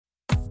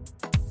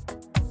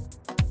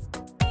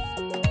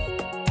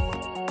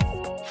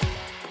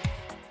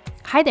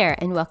Hi there,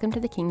 and welcome to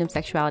the Kingdom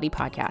Sexuality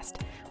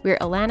Podcast. We're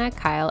Alana,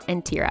 Kyle,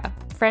 and Tira,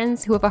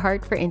 friends who have a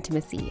heart for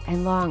intimacy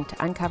and long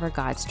to uncover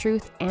God's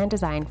truth and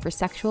design for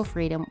sexual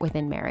freedom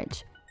within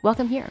marriage.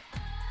 Welcome here.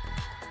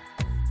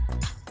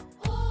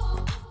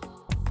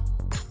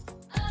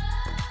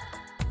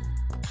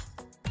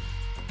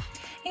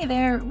 Hey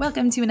there,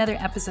 welcome to another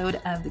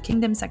episode of the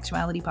Kingdom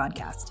Sexuality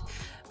Podcast.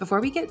 Before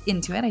we get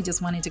into it, I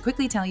just wanted to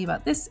quickly tell you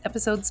about this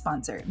episode's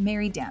sponsor,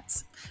 Merry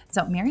Dance.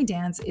 So Merry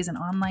Dance is an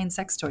online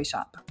sex toy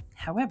shop.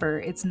 However,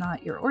 it's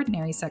not your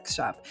ordinary sex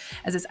shop,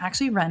 as it's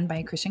actually run by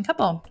a Christian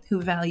couple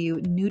who value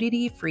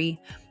nudity-free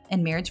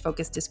and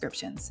marriage-focused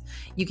descriptions.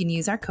 You can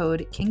use our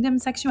code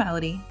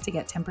KingdomSexuality to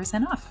get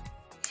 10% off.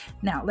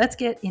 Now, let's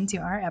get into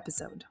our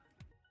episode.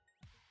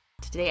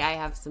 Today I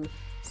have some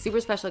super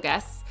special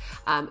guests,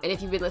 and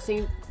if you've been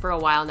listening for a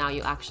while now,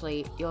 you'll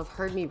have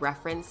heard me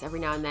reference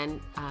every now and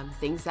then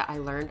things that I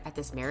learned at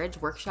this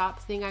marriage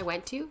workshop thing I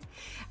went to,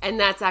 and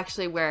that's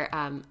actually where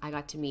I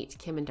got to meet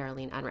Kim and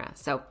Darlene Unrau.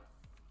 So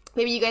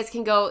maybe you guys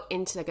can go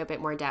into like a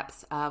bit more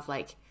depth of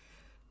like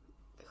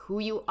who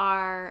you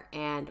are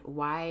and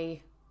why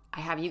I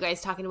have you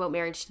guys talking about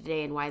marriage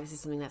today and why this is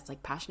something that's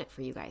like passionate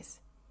for you guys.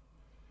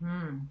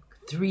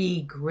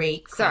 Three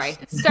great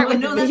questions. Sorry, start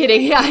with the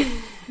beginning. Yeah.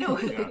 No,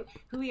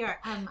 who we are.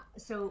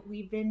 So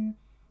we've been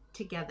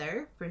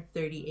together for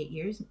 38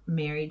 years,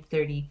 married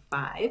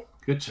 35.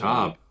 Good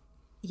job.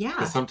 Yeah.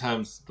 Because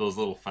sometimes those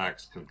little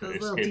facts can Those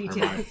escape little her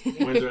details. mind.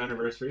 When's your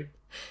anniversary?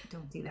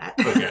 Don't do that.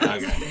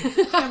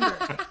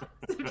 Okay.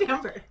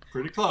 September.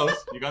 Pretty close.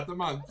 You got the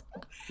month.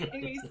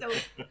 Anyway,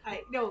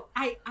 so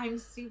I'm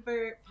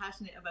super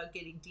passionate about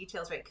getting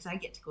details right because I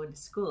get to go into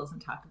schools and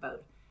talk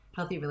about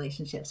healthy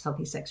relationships,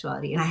 healthy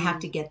sexuality, and I have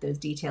to get those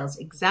details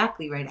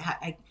exactly right.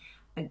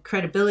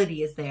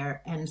 Credibility is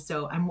there, and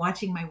so I'm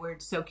watching my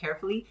words so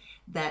carefully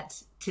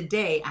that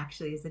today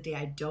actually is the day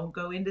I don't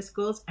go into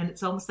schools, and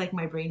it's almost like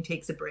my brain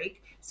takes a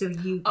break. So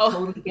you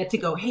totally get to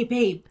go, hey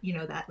babe,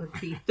 that would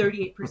be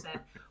 38%.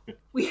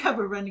 We have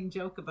a running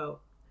joke about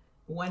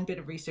one bit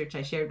of research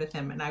I shared with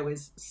him, and I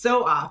was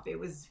so off. It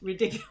was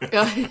ridiculous.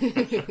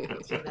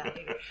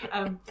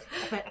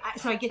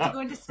 So I get to go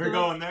into schools. We're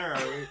going there,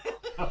 are we?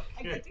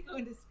 I get to go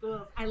into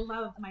schools. I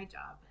love my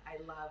job. I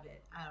love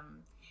it.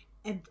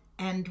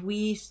 And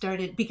we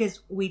started,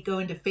 because we go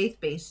into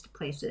faith-based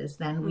places,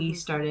 then we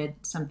started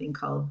something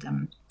called,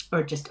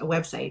 or just a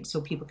website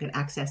so people could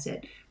access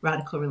it,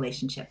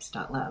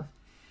 radicalrelationships.love.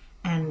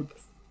 And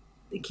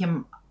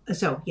Kim,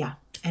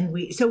 and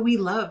we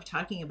love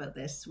talking about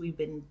this. We've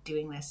been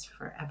doing this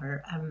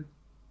forever.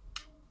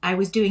 I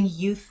was doing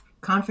youth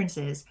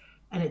conferences,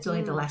 and it's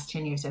only the last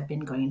 10 years I've been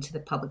going into the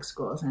public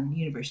schools and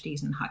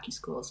universities and hockey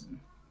schools.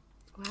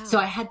 And so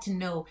I had to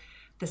know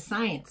the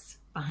science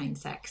behind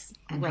sex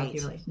and healthy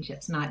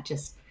relationships, not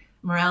just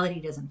morality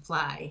doesn't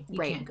fly. You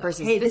can't go,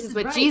 versus hey, this is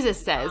what right.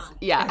 Jesus says.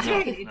 Yeah. That's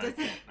right. It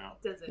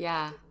doesn't.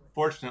 Yeah.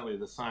 Fortunately,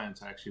 the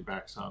science actually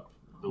backs up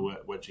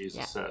what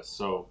Jesus says.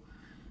 So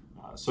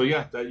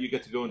that you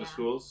get to go into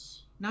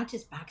schools. Not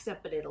just backs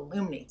up, but it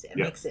illuminates it. It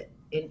makes it.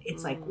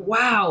 It's like,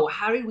 wow,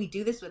 how did we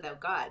do this without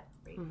God?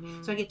 Right?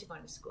 So I get to go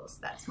into schools.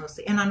 That's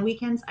mostly. And on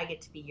weekends, I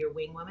get to be your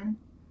wing woman.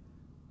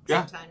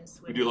 Yeah.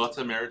 Sometimes We do lots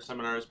of marriage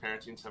seminars,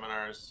 parenting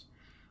seminars,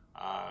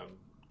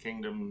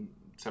 kingdom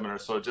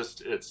seminars. So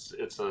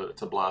it's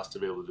a blast to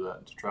be able to do that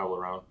and to travel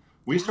around.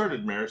 We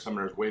started marriage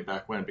seminars way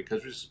back when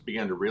because we just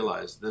began to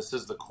realize this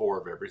is the core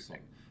of everything.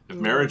 If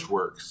marriage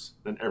works,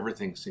 then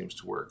everything seems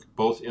to work,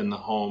 both in the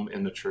home,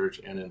 in the church,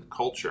 and in the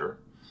culture.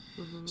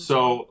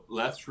 So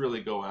let's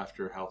really go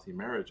after healthy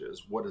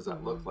marriages. What does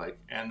that look like?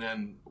 And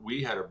then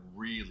we had a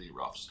really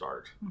rough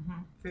start.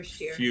 For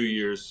sure. A few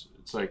years,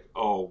 it's like,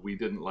 we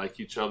didn't like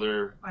each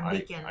other. On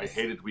weekends. I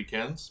hated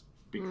weekends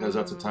because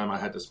that's the time I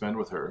had to spend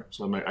with her.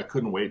 So I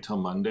couldn't wait till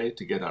Monday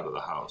to get out of the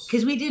house.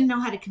 Because we didn't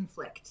know how to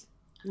conflict.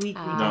 We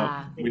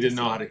didn't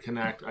know how to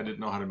connect. I didn't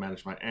know how to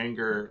manage my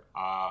anger.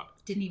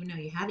 Didn't even know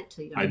you had it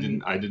till you got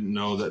married. I didn't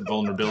know that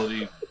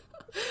vulnerability.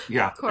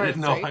 Yeah, of course, I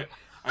didn't know. right?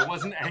 I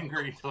wasn't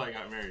angry until I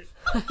got married.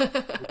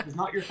 It's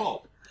not your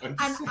fault. And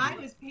I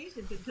was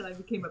patient until I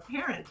became a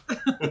parent.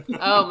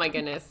 Oh my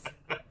goodness.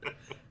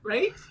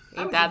 Right?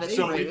 Ain't that the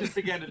So truth? we just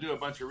began to do a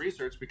bunch of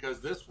research because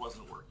this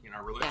wasn't working.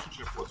 Our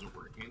relationship wasn't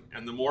working.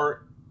 And the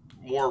more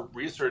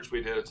research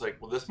we did, it's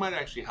like, well, this might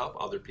actually help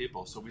other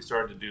people. So we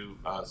started to do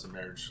some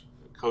marriage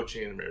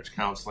coaching and marriage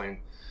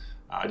counseling.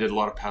 I did a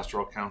lot of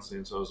pastoral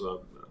counseling. So I was a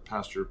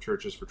pastor of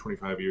churches for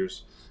 25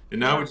 years. And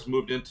now we just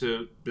moved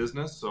into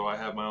business. So I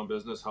have my own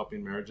business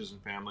helping marriages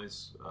and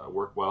families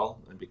work well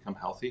and become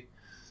healthy.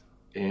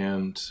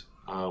 And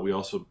we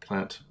also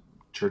plant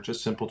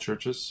churches, simple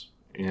churches.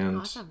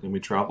 And we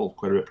travel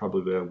quite a bit,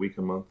 probably a week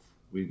a month.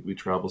 We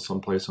travel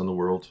someplace in the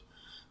world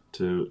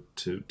to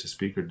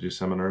speak or to do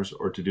seminars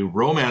or to do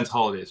romance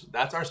holidays.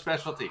 That's our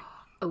specialty.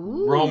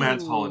 Ooh.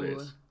 Romance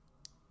holidays.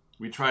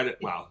 We tried it.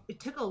 Wow. It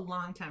took a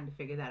long time to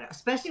figure that out,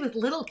 especially with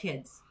little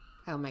kids.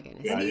 Oh my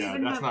goodness. Yeah,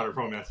 that's not a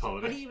romance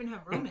holiday. How do you even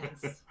have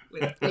romance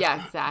with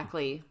Yeah,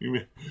 exactly.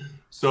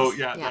 So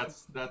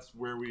that's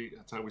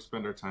how we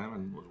spend our time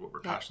and what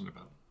we're passionate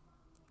about.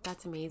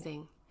 That's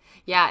amazing.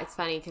 Yeah, it's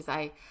funny because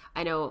I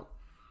know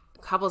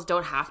couples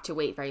don't have to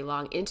wait very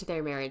long into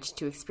their marriage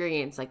to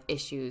experience like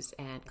issues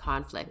and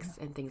conflicts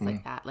and things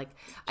like that. Like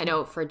I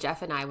know for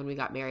Jeff and I, when we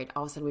got married,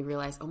 all of a sudden we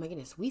realized, oh my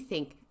goodness, we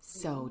think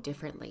so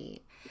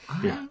differently.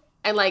 Yeah.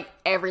 And like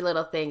every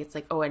little thing, it's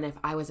like, oh, and if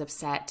I was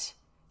upset,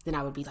 then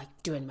I would be like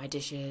doing my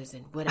dishes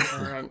and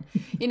whatever. And,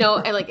 you know,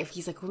 and like if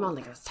he's like, come on,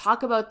 like, let's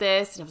talk about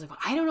this. And I was like, well,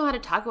 I don't know how to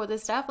talk about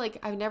this stuff. Like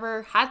I've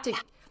never had to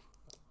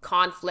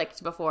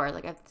conflict before.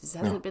 Like this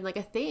hasn't been like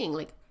a thing.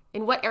 Like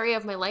in what area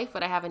of my life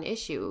would I have an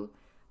issue?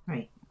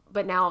 Right.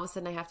 But now all of a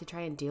sudden I have to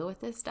try and deal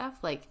with this stuff.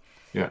 Like,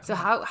 Yeah. so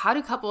how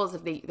do couples,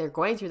 if they're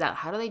going through that,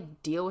 how do they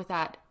deal with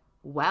that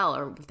well?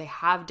 Or if they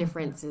have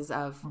differences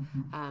of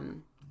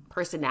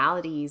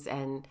personalities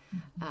and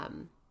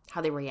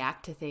how they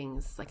react to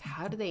things, like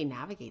how do they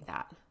navigate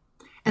that?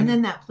 And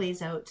then that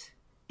plays out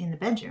in the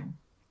bedroom.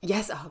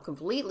 Yes. Oh,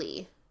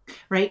 completely.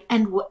 Right.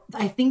 And what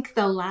I think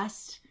the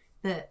last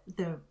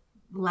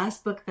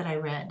book that I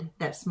read,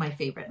 that's my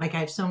favorite. Like I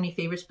have so many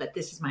favorites, but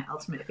this is my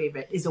ultimate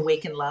favorite, is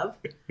Awake in Love.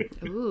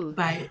 Ooh.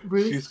 By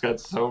Ruth. She's got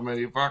so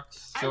many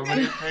books, so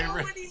many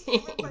favorites.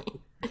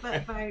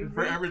 But by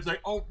Forever it's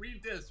like, oh,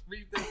 read this.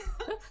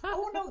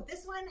 Oh no,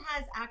 this one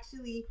has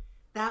actually,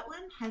 that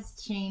one has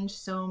changed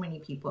so many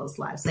people's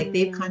lives. Like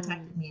they've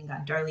contacted me and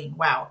gone, Darlene,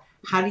 wow,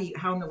 how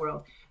in the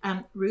world?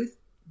 Ruth,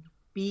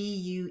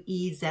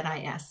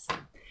 Buezis.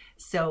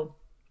 So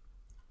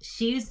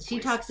she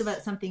talks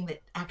about something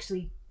that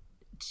actually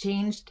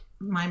changed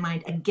my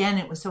mind. Again,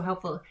 it was so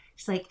helpful.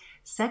 She's like,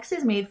 sex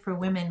is made for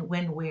women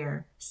when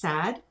we're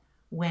sad,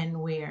 when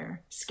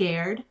we're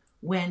scared,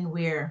 when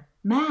we're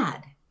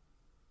mad.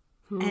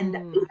 And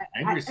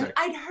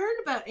I'd heard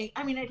about it.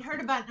 I mean, I'd heard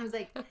about it and I was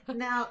like,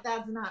 no,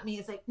 that's not me.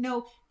 It's like,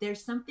 no,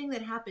 there's something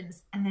that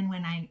happens. And then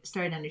when I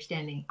started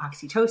understanding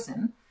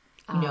oxytocin,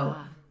 you know,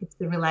 it's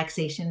the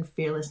relaxation,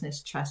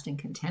 fearlessness, trust, and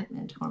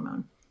contentment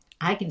hormone.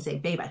 I can say,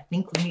 babe, I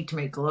think we need to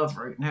make love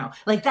right now.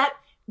 Like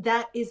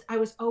that is, I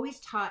was always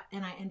taught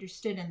and I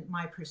understood, and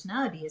my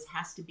personality is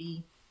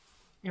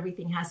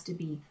everything has to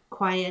be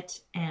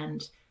quiet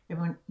and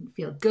everyone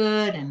feel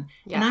good. And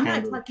I'm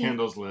not talking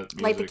candles lit,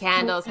 music. Light the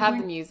candles, have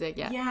the music.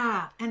 Yeah.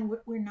 Yeah. And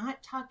we're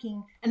not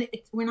talking, and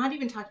we're not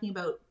even talking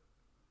about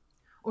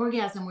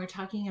orgasm. We're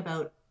talking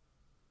about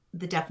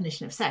the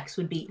definition of sex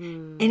would be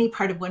any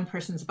part of one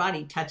person's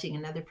body touching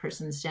another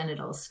person's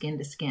genitals, skin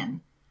to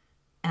skin,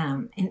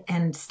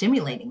 and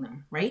stimulating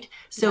them. Right.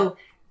 So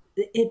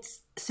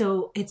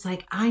it's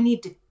like, I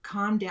need to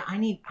calm down. I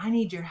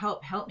need your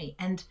help me.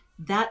 And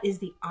that is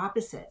the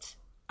opposite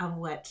of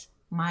what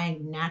my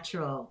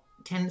natural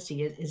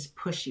tendency is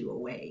push you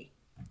away.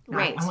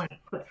 Right.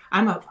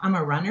 I'm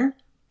a runner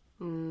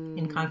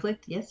in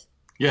conflict.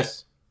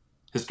 Yes.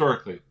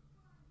 Historically.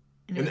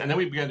 And then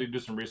we began to do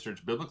some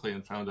research biblically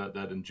and found out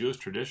that in Jewish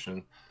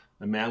tradition,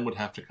 a man would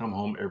have to come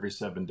home every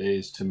 7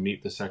 days to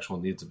meet the sexual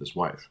needs of his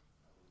wife.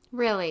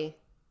 Really?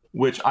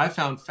 Which I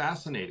found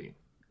fascinating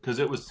because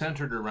it was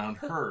centered around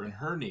her and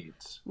her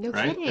needs. No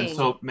right? kidding. And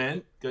so,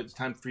 men, it's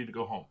time for you to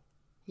go home.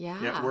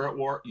 Yeah. We're at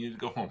war. You need to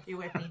go home. Your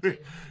wife needs you.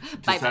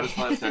 To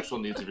satisfy the sexual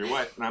needs of your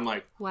wife. And I'm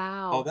like,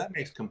 wow. Oh, that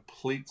makes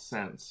complete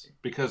sense.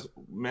 Because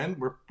men,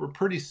 we're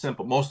pretty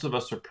simple. Most of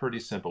us are pretty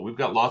simple. We've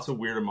got lots of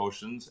weird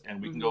emotions, and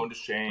we can go into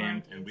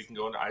shame, and we can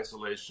go into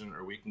isolation,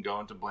 or we can go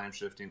into blame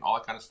shifting, all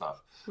that kind of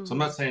stuff. So I'm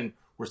not saying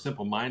we're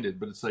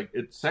simple-minded, but it's like,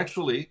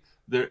 sexually,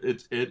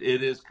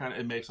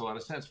 it makes a lot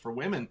of sense. For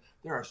women,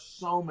 there are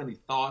so many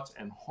thoughts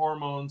and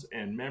hormones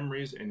and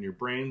memories, and your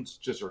brains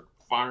just are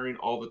firing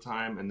all the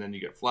time, and then you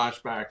get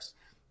flashbacks.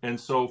 And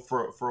so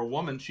for a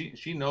woman,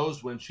 she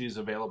knows when she's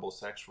available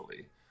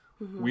sexually.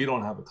 We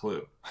don't have a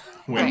clue.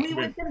 And we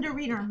want them to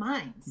read our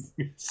minds.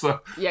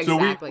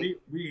 Exactly.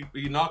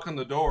 We knock on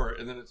the door,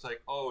 and then it's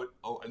like, oh,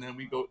 and then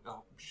we go,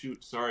 oh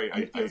shoot, sorry.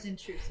 It feels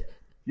intrusive.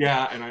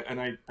 Yeah,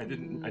 and I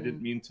didn't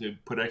mean to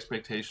put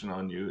expectation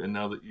on you, and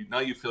now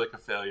you feel like a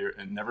failure,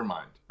 and never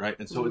mind, right?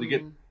 And so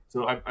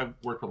I've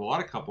worked with a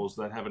lot of couples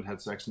that haven't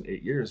had sex in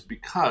 8 years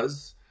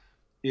because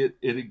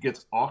it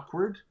gets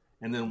awkward,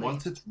 and then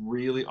once it's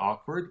really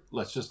awkward,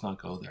 let's just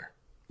not go there.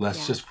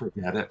 Let's just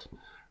forget it.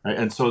 Right?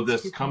 And so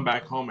this come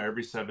back home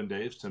every 7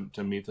 days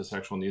to meet the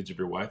sexual needs of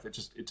your wife, it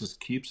just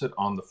keeps it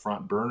on the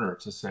front burner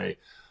to say,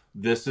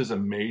 this is a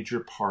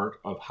major part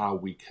of how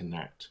we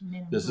connect.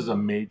 This is a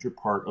major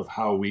part of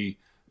how we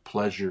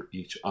pleasure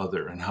each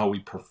other and how we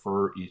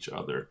prefer each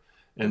other.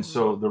 And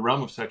so the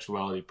realm of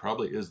sexuality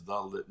probably is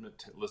the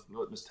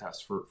litmus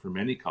test for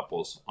many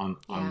couples on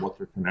what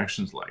their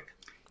connection's like.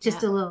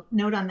 Just a little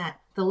note on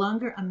that. The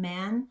longer a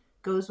man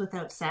goes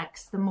without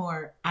sex, the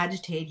more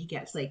agitated he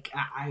gets. Like,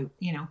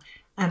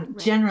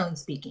 generally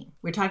speaking,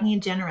 we're talking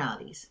in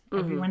generalities.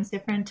 Everyone's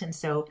different. And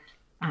so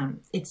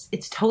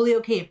it's totally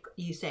okay if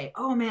you say,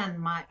 oh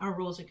man, our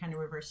roles are kind of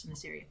reversed in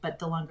this area. But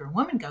the longer a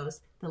woman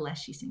goes, the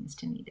less she seems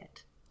to need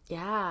it.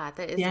 Yeah,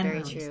 that is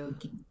generally very true.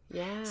 Speaking.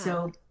 Yeah.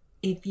 So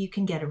if you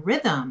can get a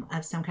rhythm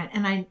of some kind,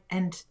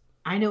 and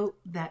I know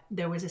that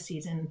there was a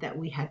season that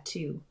we had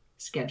to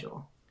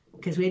schedule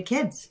because we had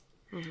kids.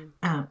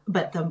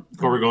 But or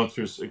we're going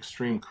through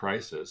extreme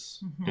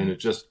crisis, and it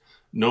just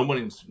no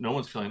one's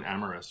feeling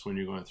amorous when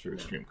you're going through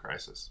extreme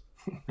crisis,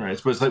 right?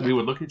 So it's like we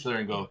would look at each other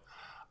and go,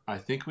 I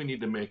think we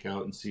need to make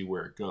out and see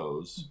where it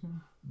goes,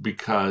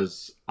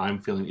 because I'm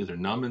feeling either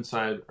numb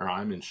inside, or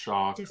I'm in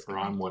shock, or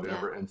I'm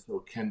whatever. And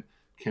so can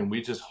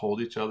we just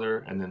hold each other,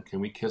 and then can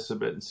we kiss a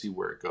bit and see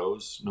where it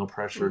goes? No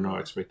pressure, no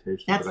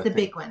expectation. That's the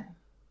big one.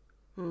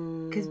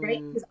 Because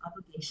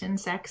obligation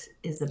sex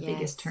is the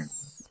biggest turn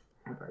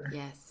ever.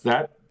 Yes.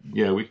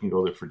 We can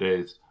go there for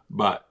days,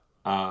 but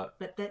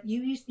that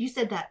you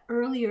said that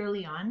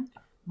early on.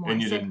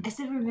 And I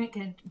said we were not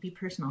going to be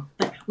personal,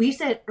 but we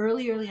said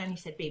early on. You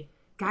said, "Babe,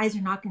 guys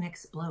are not going to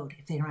explode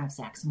if they don't have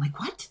sex." I'm like,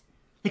 what?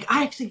 Like,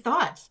 I actually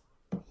thought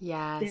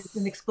there's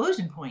an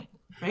explosion point,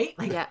 right?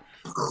 Like,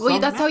 well,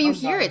 that's how you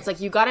hear it. It's like,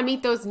 you got to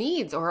meet those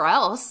needs, or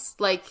else,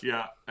 like.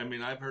 Yeah, I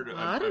mean, I've worked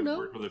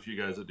with a few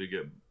guys that do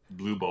get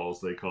blue balls,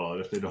 they call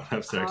it, if they don't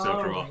have sex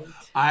after a while.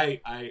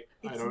 Right. I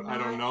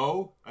don't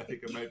know. I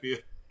think it might be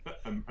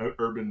an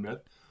urban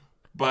myth.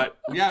 But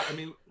yeah, I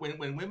mean, when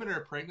women are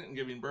pregnant and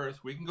giving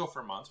birth, we can go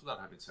for months without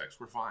having sex.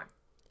 We're fine.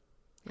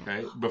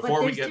 Okay,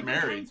 before we get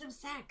married, kinds of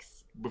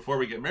sex. Before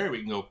we get married, we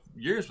can go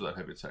years without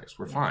having sex.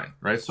 We're fine,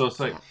 right? So it's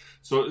like,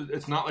 so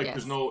it's not like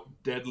there's no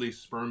deadly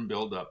sperm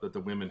buildup that the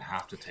women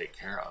have to take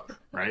care of,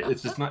 right?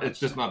 It's just not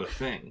a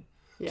thing.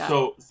 Yeah.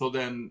 So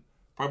then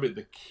probably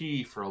the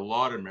key for a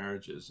lot of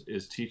marriages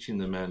is teaching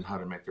the men how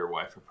to make their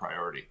wife a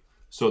priority.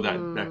 So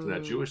that back to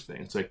that Jewish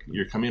thing, it's like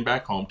you're coming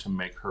back home to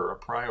make her a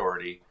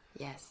priority.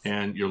 Yes.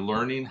 And you're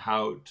learning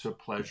how to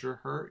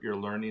pleasure her. You're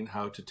learning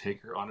how to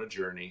take her on a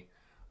journey.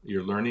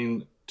 You're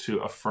learning to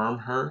affirm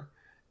her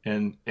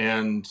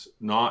and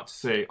not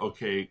say,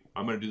 okay,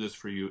 I'm going to do this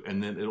for you,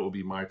 and then it will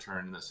be my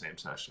turn in the same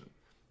session.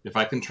 If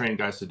I can train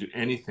guys to do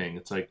anything,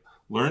 it's like,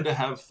 learn to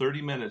have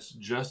 30 minutes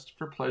just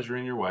for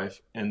pleasuring your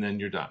wife, and then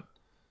you're done.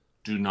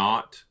 Do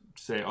not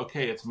say,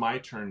 okay, it's my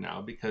turn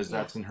now, because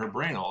that's in her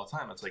brain all the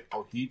time. It's like,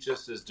 oh, he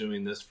just is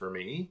doing this for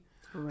me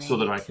so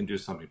that I can do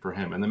something for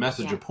him. And the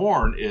message of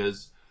porn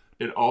is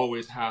it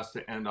always has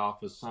to end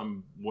off with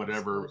some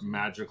whatever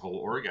magical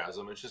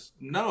orgasm. It's just,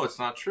 no, it's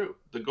not true.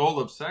 The goal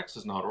of sex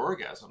is not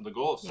orgasm. The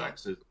goal of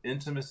sex is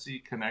intimacy,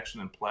 connection,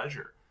 and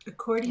pleasure.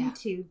 According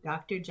to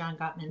Dr. John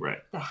Gottman,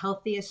 the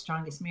healthiest,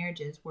 strongest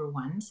marriages were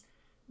ones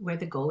where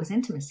the goal was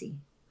intimacy,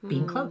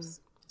 being close.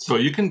 So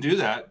you can do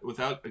that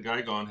without a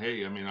guy going,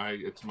 hey, I mean,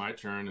 it's my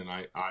turn and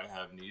I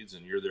have needs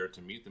and you're there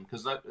to meet them.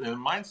 Because that, and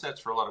mindsets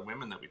for a lot of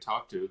women that we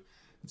talk to,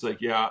 it's like,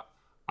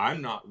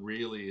 I'm not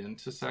really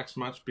into sex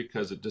much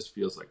because it just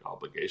feels like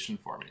obligation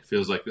for me. It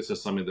feels like this is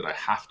something that I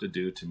have to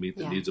do to meet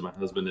the needs of my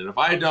husband. And if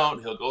I don't,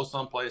 he'll go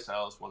someplace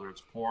else, whether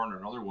it's porn or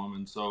another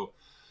woman. So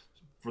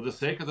for the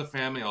sake of the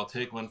family, I'll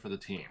take one for the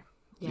team.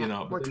 You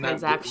know, more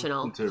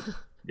transactional.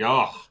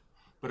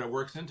 But it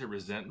works into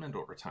resentment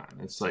over time.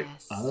 It's like,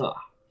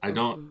 I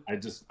don't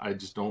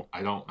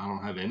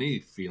have any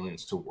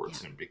feelings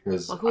towards him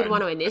because who would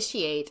want to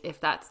initiate if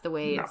that's the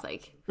way it's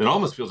like? It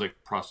almost feels like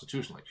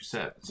prostitution, like you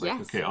said. It's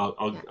like,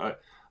 okay,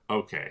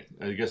 okay,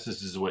 I guess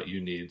this is what you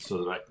need so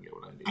that I can get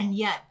what I need. And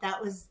yet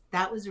that was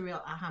a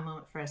real aha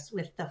moment for us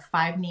with the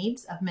 5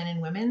 needs of men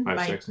and women. 5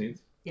 sex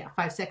needs? Yeah,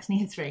 5 sex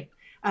needs, right.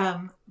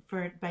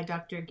 By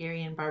Dr.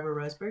 Gary and Barbara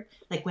Roseberg.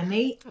 Like when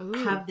they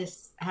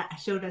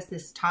showed us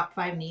this top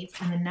 5 needs,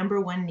 and the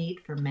number 1 need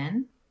for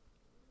men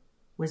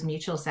was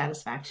mutual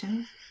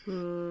satisfaction.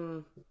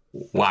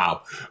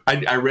 Wow.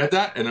 I read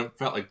that and it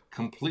felt like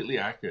completely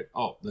accurate.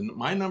 Oh,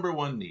 my number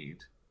 1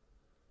 need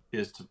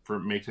is to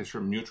make sure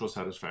mutual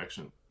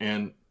satisfaction.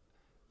 And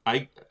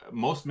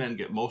most men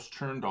get most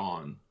turned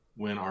on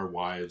when our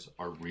wives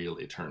are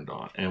really turned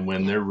on. And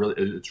when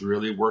it's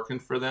really working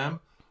for them,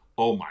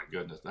 oh my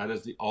goodness, that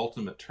is the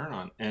ultimate turn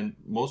on. And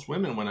most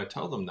women, when I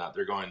tell them that,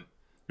 they're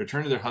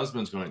turning to their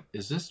husbands going,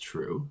 is this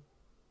true?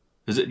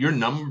 Is it your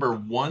number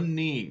 1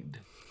 need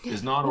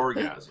is not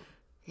orgasm?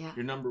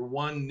 Your number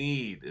 1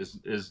 need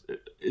is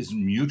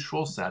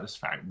mutual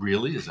satisfaction.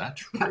 Really? Is that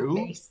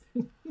true?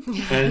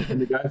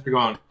 and the guys are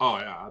going, oh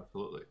yeah,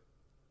 absolutely.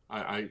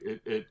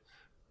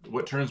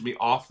 What turns me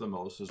off the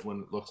most is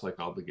when it looks like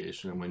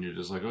obligation and when you're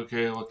just like,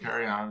 okay, well,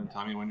 carry on and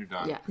tell me when you're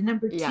done. Yeah. The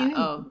number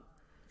 2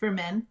 for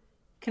men,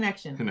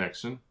 connection.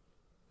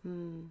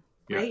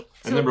 Right.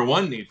 And number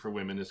 1 need for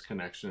women is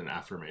connection and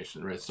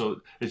affirmation, right?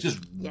 So it's just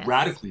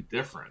radically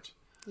different.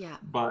 Yeah.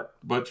 But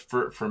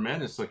for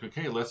men, it's like,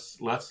 okay,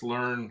 let's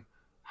learn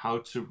how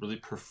to really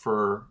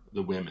prefer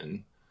the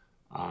women,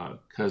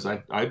 because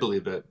I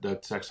believe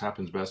that sex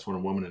happens best when a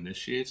woman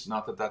initiates.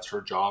 Not that that's her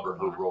job or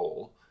her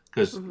role,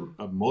 because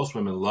most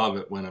women love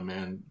it when a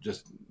man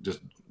just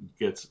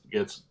gets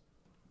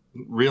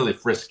really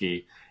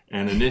frisky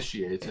and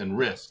initiates and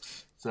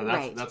risks. So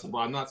that's.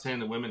 I'm not saying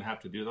that women have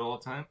to do that all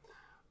the time.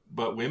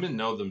 But women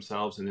know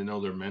themselves and they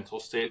know their mental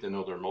state, they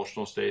know their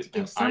emotional state.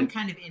 Give some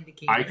kind of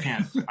indicator. I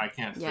can't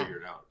figure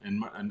it out.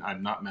 And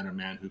I've not met a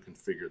man who can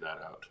figure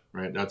that out,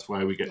 right? That's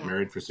why we get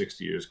married for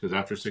 60 years, because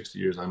after 60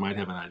 years, I might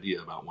have an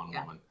idea about one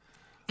woman.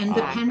 And the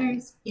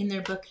Penners, in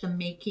their book,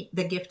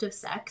 The Gift of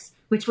Sex,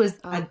 which was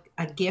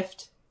a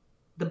gift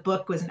the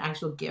book was an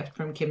actual gift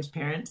from Kim's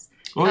parents.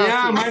 Oh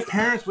yeah, cute. my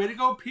parents. Way to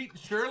go, Pete and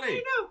Shirley.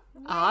 I know.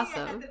 Way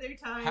Awesome. ahead of their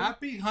time.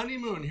 Happy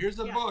honeymoon. Here's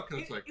a Yeah. book.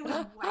 And it's like, It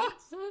was white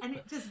and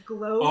it just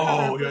glowed. oh,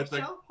 on our yeah, it's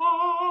like, bookshelf.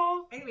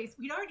 oh. Anyways,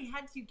 we'd already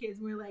had 2 kids,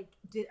 and we were like,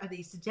 are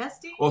they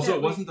suggesting? Oh, so that it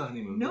we- wasn't the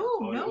honeymoon. No,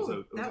 Oh, no. It was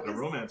that like a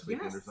romance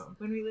weekend or something.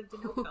 When we lived in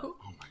Oakville.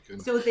 Oh my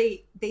goodness. So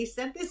they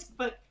sent this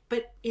book,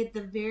 but at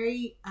the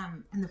very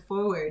in the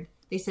foreword,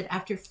 they said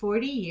after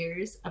 40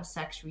 years of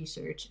sex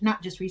research,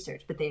 not just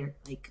research, but they're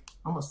like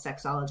almost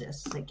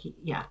sexologists. Like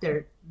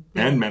they're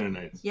And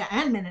Mennonites. yeah,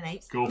 and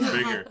Mennonites. Go who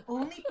figure. had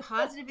only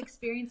positive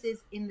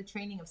experiences in the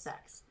training of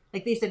sex.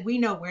 Like they said, we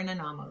know we're an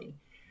anomaly,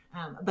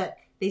 but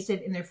they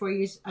said in their 4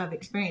 years of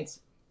experience,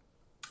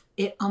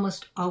 it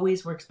almost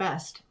always works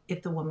best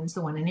if the woman's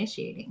the one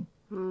initiating.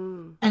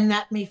 And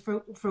that may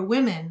for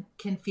women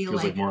can feel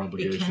Feels like more it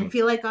obligation. can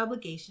feel like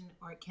obligation,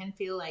 or it can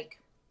feel like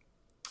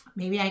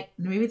maybe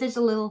there's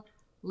a little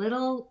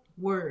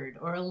word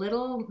or a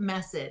little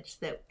message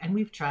that, and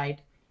we've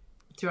tried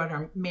throughout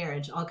our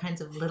marriage all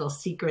kinds of little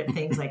secret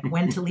things like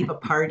when to leave a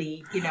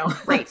party,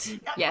 Right.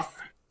 Yes.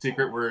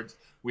 Secret words.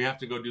 We have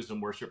to go do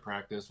some worship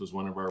practice was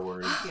one of our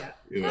words. Yeah.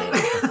 You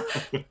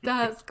know.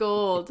 That's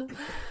gold.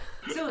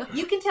 So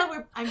you can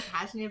tell I'm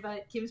passionate about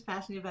it. Kim's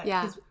passionate about it.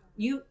 Yeah. Because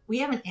we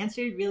haven't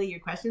answered really your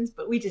questions,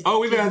 but we just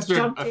We've just answered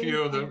jumped a in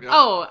few of and- them. Yeah.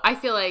 Oh, I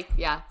feel like,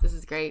 yeah, this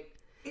is great.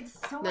 It's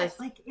so Nice.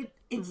 much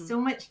it's so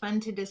much fun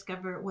to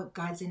discover what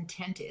God's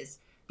intent is,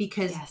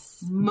 because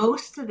Yes.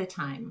 most of the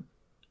time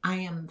I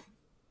am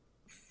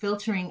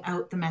filtering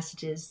out the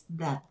messages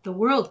that the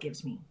world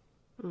gives me.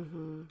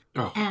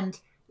 Oh. And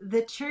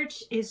the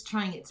church is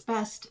trying its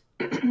best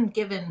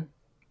given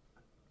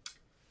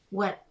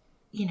what,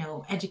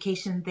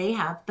 education they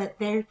have, but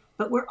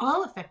we're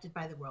all affected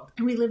by the world,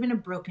 and we live in a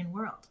broken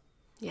world.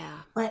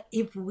 Yeah. But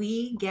if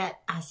we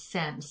get a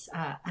sense,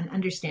 an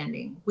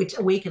understanding, which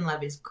Awaken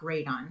Love is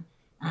great on,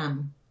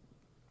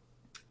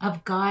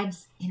 of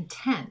God's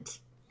intent,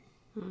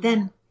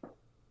 then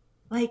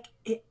like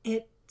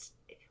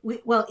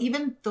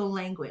even the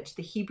language,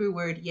 the Hebrew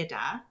word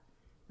yada,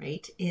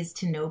 right, is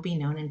to know, be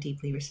known, and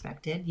deeply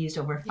respected, used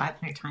over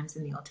 500 times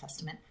in the Old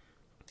Testament,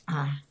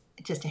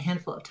 just a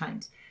handful of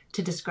times,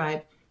 to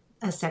describe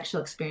a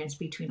sexual experience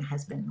between a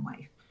husband and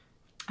wife.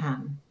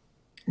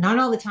 Not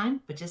all the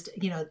time, but just,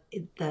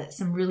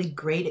 some really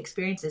great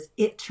experiences.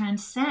 It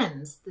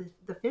transcends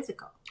the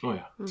physical. Oh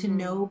yeah. To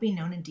know, be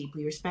known, and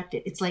deeply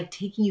respected. It's like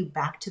taking you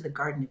back to the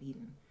Garden of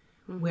Eden,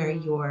 where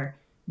you're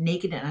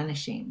naked and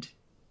unashamed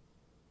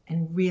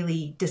and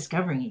really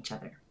discovering each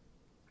other.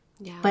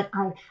 Yeah. But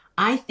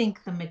I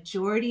think the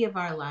majority of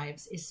our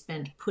lives is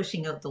spent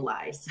pushing out the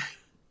lies,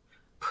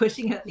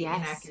 pushing out the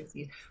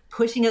inaccuracies,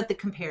 pushing out the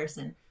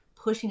comparison,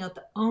 pushing out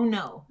the, oh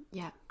no,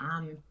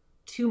 I'm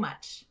too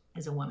much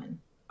as a woman,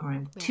 or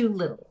I'm too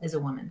little as a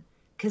woman.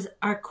 Because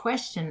our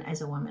question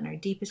as a woman, our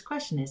deepest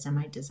question is, am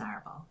I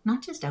desirable?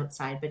 Not just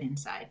outside, but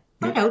inside,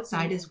 but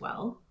outside as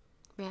well.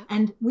 Yeah.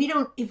 And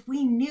if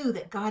we knew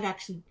that God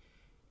actually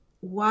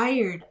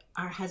wired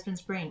our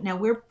husband's brain. Now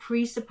we're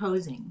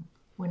presupposing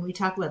when we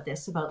talk about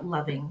this, about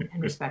loving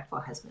and respectful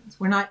husbands.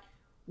 We're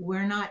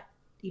not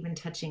even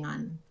touching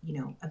on,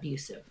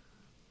 abusive.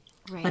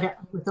 Right. But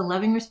with a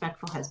loving,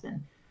 respectful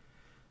husband,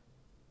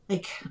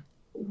 like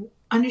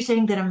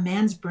understanding that a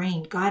man's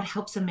brain, God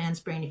helps a man's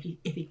brain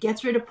if he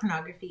gets rid of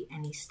pornography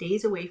and he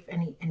stays away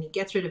and he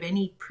gets rid of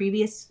any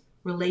previous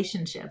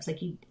relationships, like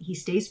he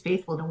stays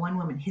faithful to one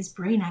woman, his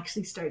brain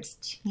actually starts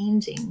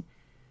changing,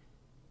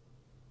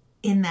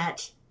 in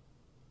that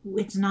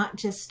it's not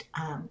just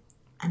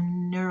a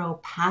neural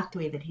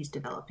pathway that he's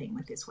developing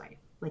with his wife,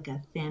 like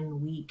a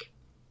thin, weak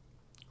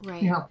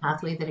neural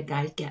pathway that a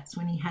guy gets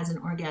when he has an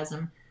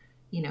orgasm,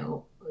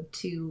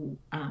 to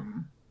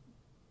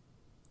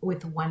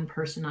with one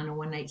person on a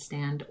one-night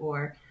stand,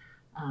 or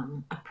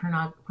a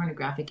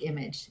pornographic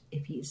image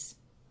if he's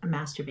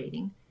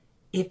masturbating.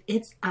 If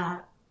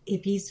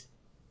he's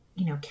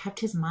kept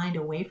his mind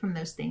away from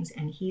those things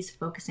and he's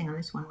focusing on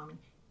this one woman,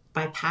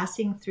 by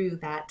passing through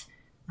that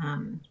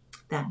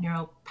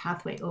neural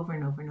pathway over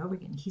and over and over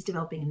again, he's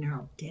developing a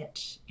neural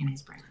ditch in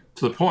his brain.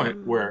 To the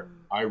point where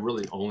I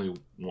really only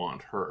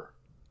want her.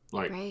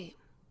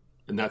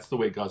 And that's the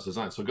way God's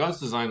designed. So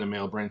God's designed the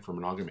male brain for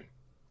monogamy.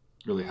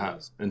 Really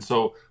has. And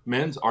so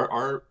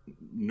our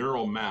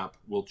neural map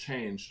will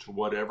change to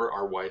whatever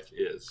our wife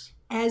is.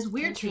 As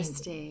we're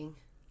Interesting.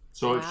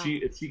 So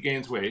if she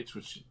gains weight,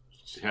 which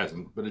she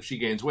hasn't, but if she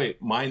gains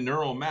weight, my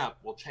neural map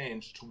will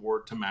change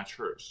to match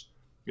hers.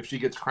 If she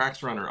gets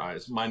cracks around her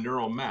eyes, my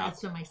neural map,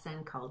 that's what my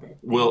son called it,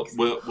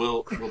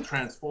 will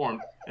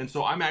transform. And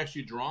so I'm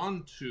actually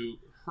drawn to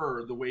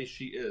her the way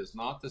she is,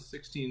 not the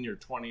 16 or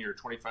 20 or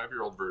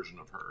 25-year-old version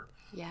of her,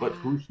 but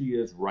who she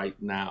is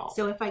right now.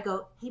 So if I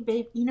go, hey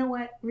babe, you know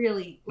what,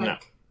 really,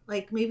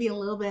 like maybe a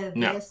little bit of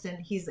this,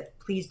 and he's like,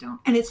 please don't.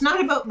 And it's not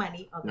about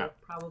money, although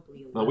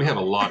probably a little. No, we have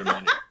a lot of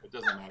money. It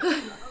doesn't matter.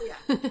 Oh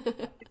yeah.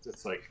 It's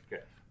just like,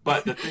 okay.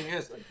 But the thing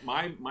is,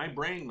 my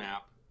brain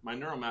map, my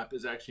neural map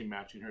is actually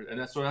matching her, and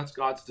that's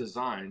God's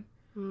design.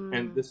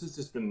 And this has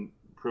just been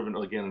proven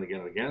again and again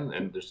and again.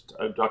 And there's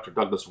Dr.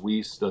 Douglas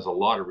Weiss does a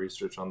lot of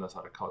research on this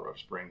out of Colorado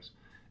Springs.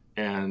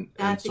 And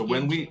so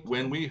when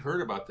we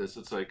heard about this,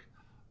 it's like,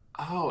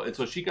 oh, and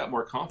so she got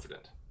more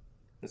confident.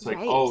 It's like,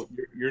 oh,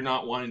 you're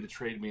not wanting to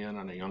trade me in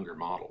on a younger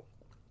model.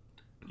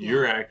 Yeah.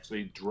 You're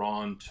actually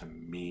drawn to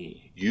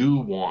me. You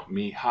want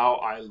me, how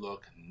I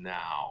look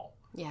now.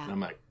 Yeah. And I'm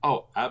like,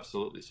 oh,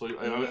 absolutely. So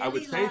I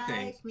would say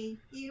things. Me.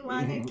 You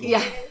want to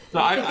yeah. So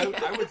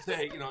I would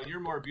say, you're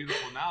more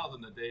beautiful now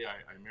than the day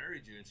I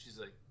married you. And she's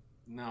like,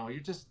 no, you're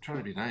just trying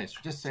to be nice.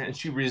 You're just saying. And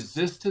she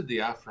resisted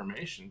the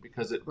affirmation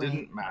because it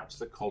didn't match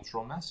the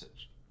cultural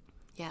message.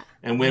 Yeah.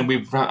 And when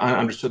we've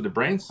understood the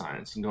brain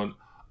science and going,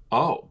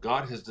 oh,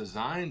 God has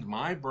designed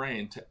my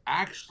brain to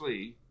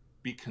actually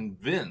be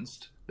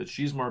convinced that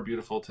she's more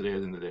beautiful today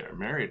than the day I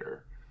married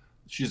her.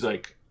 She's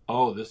like,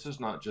 oh, this is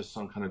not just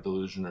some kind of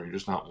delusion or you're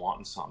just not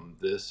wanting something.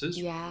 This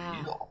is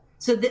real.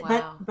 So,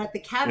 but the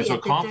caveat. And so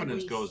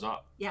confidence goes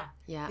up. Yeah.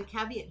 The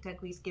caveat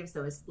Doug Weiss gives,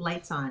 though, is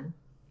lights on,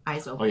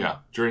 eyes open. Oh, yeah.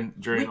 During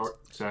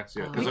sex,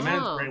 yeah. Because a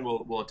man's brain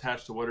will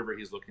attach to whatever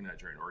he's looking at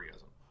during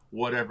orgasm,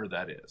 whatever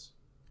that is.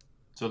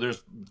 So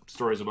there's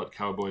stories about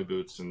cowboy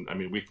boots, and I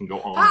mean, we can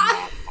go on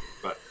and on,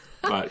 but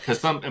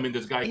because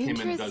this guy came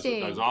in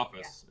Doug's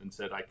office and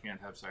said, I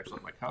can't have sex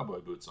with my cowboy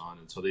boots on.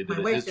 And so they did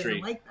a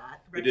history. Like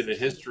that. They did a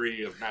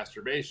history of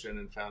masturbation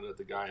and found that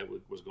the guy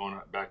was going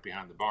back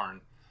behind the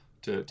barn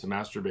to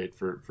masturbate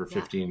for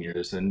 15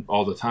 years. And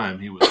all the time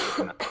he was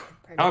looking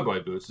at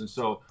cowboy boots. And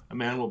so a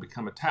man will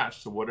become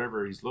attached to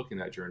whatever he's looking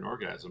at during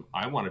orgasm.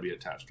 I want to be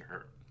attached to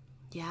her.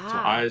 Yeah. So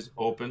eyes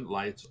open,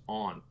 lights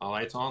on.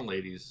 Lights on,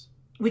 ladies.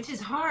 Which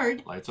is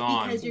hard. Lights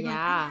on. Because you're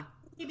going,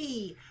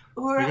 baby.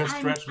 Or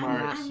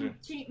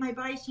my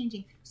body's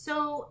changing.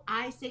 So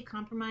I say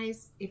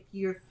compromise if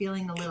you're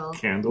feeling a little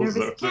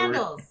nervous.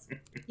 Candles.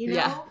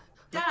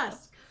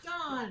 Dusk,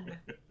 dawn.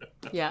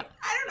 Yeah.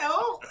 I don't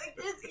know. Like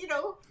this,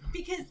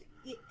 because,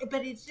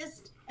 but it's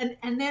just,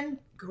 and then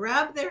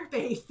grab their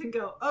face and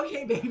go,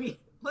 okay, baby,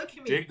 look at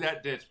me. Dig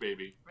that ditch,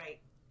 baby. Right.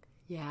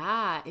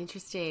 Yeah.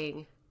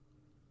 Interesting.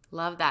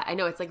 Love that. I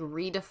know it's like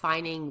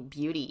redefining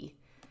beauty.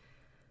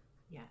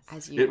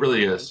 Yes. It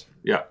really is.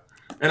 Yeah.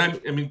 And I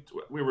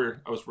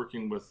was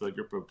working with a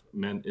group of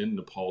men in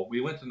Nepal.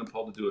 We went to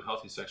Nepal to do a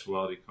healthy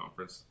sexuality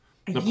conference.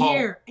 A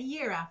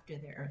year after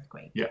the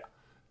earthquake. Yeah.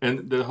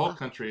 And the whole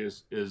country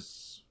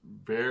is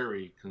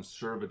very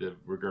conservative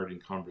regarding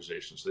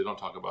conversations. So they don't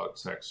talk about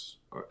sex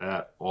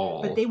at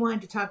all. But they wanted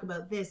to talk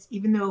about this,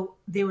 even though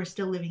they were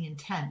still living in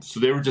tents.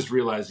 So they were just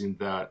realizing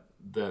that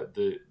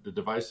the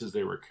devices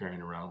they were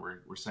carrying around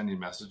were sending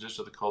messages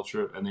to the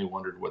culture, and they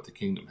wondered what the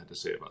kingdom had to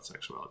say about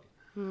sexuality.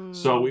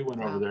 So we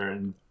went over there,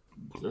 and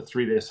a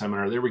 3-day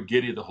seminar, they were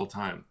giddy the whole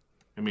time.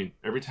 I mean,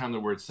 every time the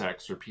word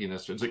sex or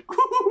penis, it's like,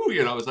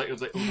 it was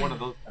like one of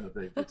those kind of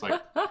things. It's like,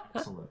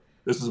 excellent.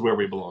 This is where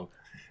we belong.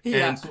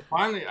 Yeah. And so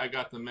finally I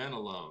got the men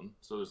alone.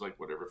 So there's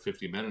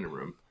 50 men in a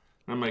room.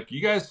 And I'm like,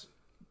 you guys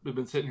have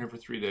been sitting here for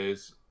 3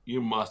 days.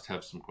 You must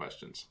have some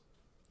questions.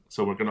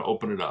 So we're going to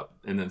open it up.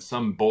 And then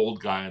some bold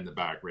guy in the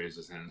back raised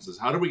his hand and says,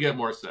 how do we get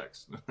more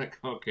sex? I'm like,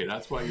 okay,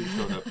 that's why you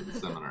showed up to the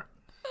seminar.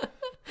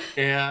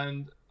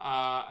 And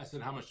I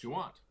said, how much do you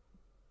want?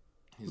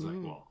 He's like,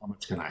 well, how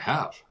much can I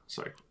have? It's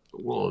like,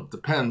 well, it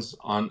depends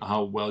on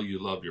how well you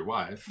love your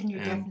wife. And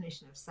your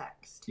definition of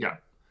sex. Yeah.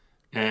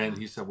 And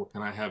he said, well,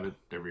 can I have it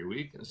every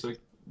week? And it's like,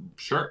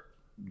 sure.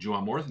 Do you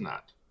want more than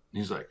that?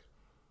 And he's like,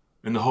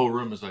 and the whole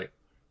room is like,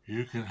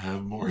 you can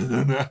have more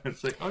than that.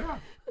 It's like, oh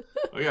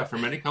yeah. For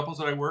many couples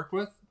that I work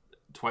with,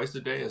 twice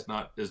a day is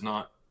not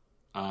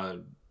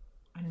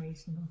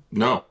unreasonable.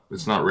 No,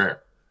 it's not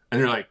rare. And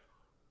you're like,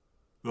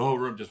 the whole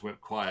room just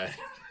went quiet.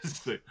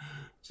 It's like,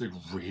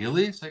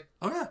 really? It's like,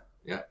 oh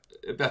yeah.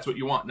 If that's what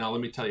you want, now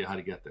let me tell you how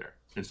to get there.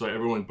 And so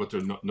everyone put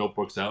their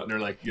notebooks out, and they're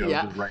like,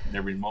 just writing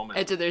every moment.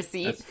 Edge of their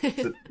seat.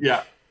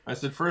 I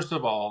said, first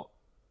of all,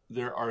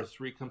 there are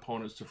 3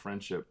 components to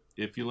friendship.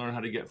 If you learn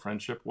how to get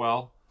friendship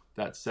well,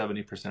 that's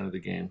 70% of the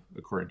game,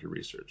 according to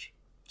research.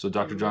 So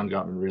Dr. John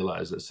Gottman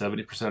realized that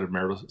 70% of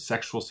marital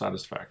sexual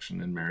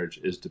satisfaction in marriage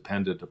is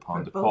dependent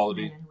upon the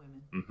quality. Men and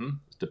women. Mm-hmm,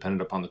 it's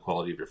dependent upon the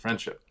quality of your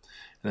friendship.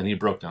 And then he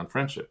broke down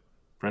friendship.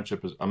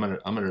 Friendship is, I'm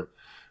gonna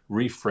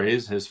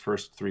rephrase his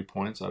first 3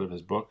 points out of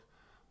his book,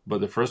 but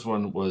the first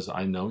one was,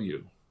 I know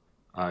you.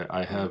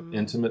 I have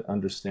intimate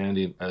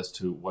understanding as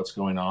to what's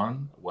going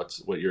on,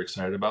 what you're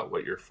excited about,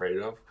 what you're afraid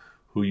of,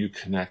 who you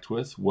connect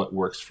with, what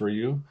works for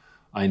you.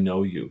 I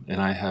know you,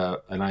 and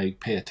I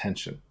pay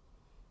attention,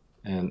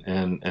 and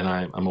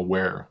I'm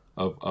aware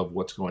of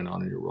what's going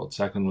on in your world.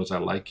 Second was, I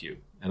like you,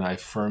 and I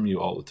affirm you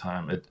all the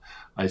time.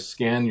 I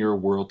scan your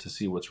world to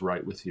see what's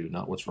right with you,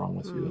 not what's wrong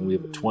with you. And we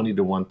have a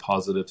 20-to-1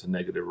 positive to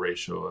negative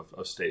ratio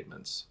of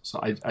statements. So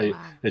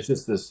it's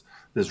just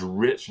this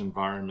rich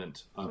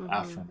environment of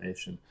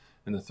affirmation.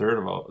 And the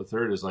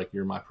third is like,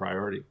 you're my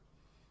priority.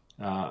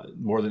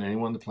 More than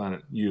anyone on the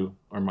planet, you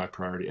are my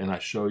priority. And I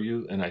show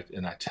you, and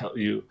I tell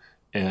you,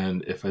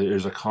 and if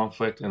there's a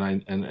conflict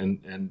and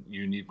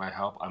you need my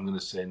help, I'm going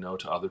to say no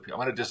to other people.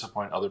 I'm going to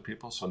disappoint other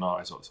people. So no,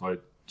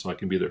 so I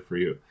can be there for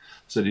you.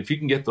 So if you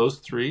can get those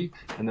 3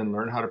 and then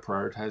learn how to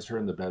prioritize her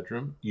in the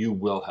bedroom, you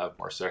will have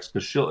more sex,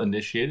 because she'll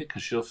initiate it,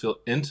 because she'll feel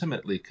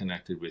intimately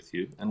connected with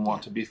you and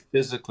want to be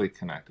physically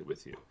connected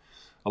with you.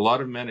 A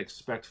lot of men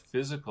expect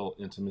physical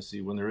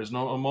intimacy when there is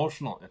no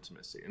emotional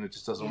intimacy, and it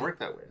just doesn't work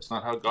that way. It's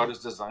not how God has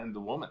designed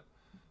the woman.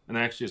 And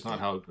actually, it's not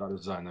how God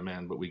has designed the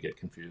man, but we get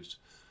confused.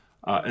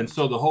 And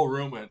so the whole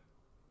room went,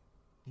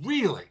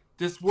 really?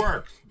 This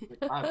works?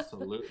 Like,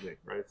 absolutely,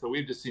 right? So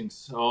we've just seen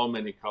so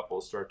many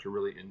couples start to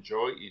really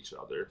enjoy each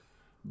other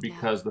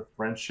because the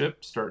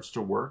friendship starts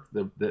to work,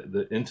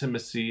 the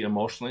intimacy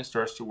emotionally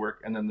starts to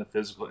work, and then the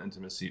physical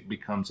intimacy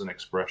becomes an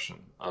expression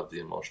of the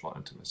emotional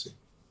intimacy.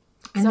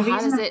 So how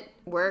does it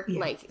work?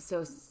 Like,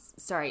 so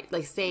sorry,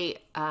 like say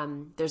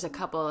there's a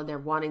couple and they're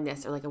wanting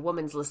this, or like a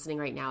woman's listening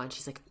right now and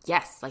she's like,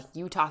 yes, like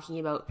you talking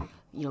about,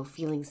 you know,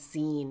 feeling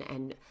seen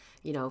and,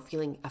 you know,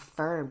 feeling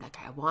affirmed. Like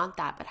I want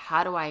that, but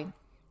how do I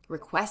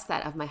request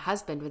that of my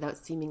husband without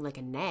seeming like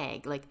a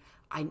nag? Like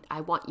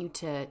I want you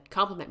to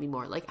compliment me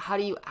more. Like how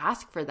do you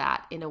ask for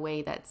that in a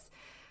way that's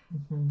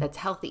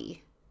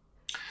healthy?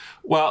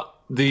 Well,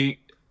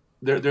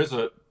 there's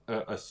a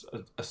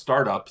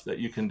startup that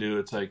you can do.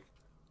 It's like,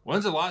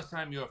 when's the last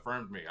time you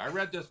affirmed me? I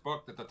read this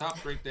book that the top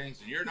 3 things,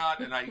 and you're not.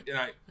 And I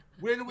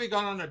when have we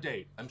gone on a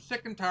date? I'm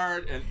sick and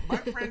tired. And my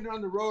friend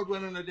down the road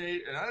went on a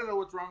date, and I don't know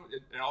what's wrong.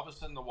 And all of a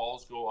sudden, the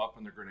walls go up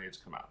and the grenades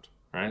come out.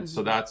 Right.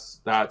 So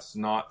that's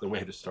not the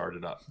way to start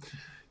it up.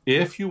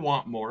 If you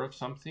want more of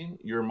something,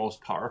 your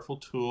most powerful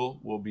tool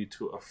will be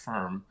to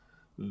affirm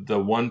the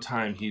one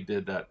time he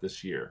did that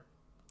this year.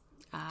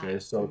 Okay.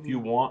 So if you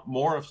want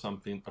more of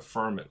something,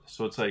 affirm it.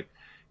 So it's like,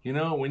 you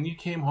know, when you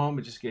came home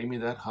and just gave me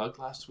that hug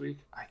last week,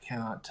 I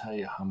cannot tell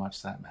you how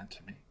much that meant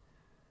to me.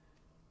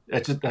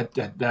 That's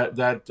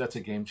a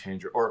game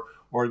changer. Or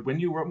when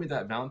you wrote me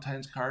that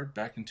Valentine's card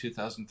back in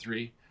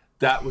 2003,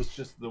 that was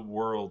just the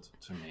world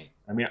to me.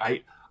 I mean,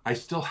 I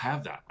still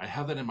have that. I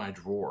have that in my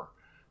drawer.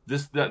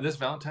 This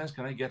Valentine's,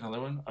 can I get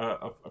another one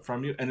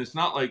from you? And it's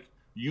not like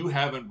you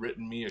haven't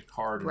written me a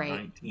card in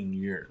 19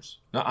 years.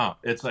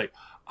 It's like,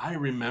 I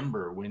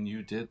remember when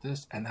you did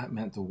this, and that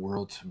meant the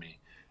world to me.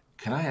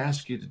 Can I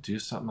ask you to do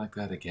something like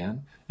that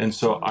again? And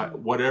so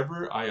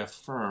whatever I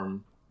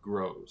affirm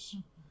grows.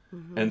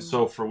 Mm-hmm. And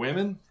so for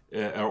women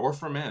or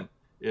for men,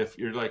 if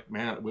you're like,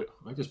 man,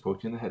 I just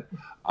poked you in the head.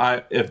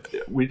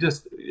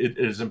 It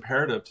is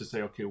imperative to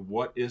say, okay,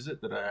 what is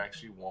it that I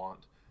actually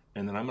want?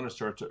 And then I'm going to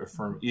start to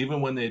affirm,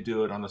 even when they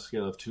do it on a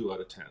scale of 2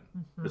 out of 10.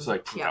 Mm-hmm. It's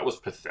like, that was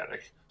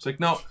pathetic. It's like,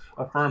 no,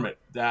 affirm it.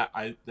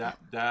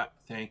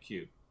 Thank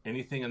you.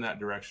 Anything in that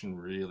direction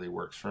really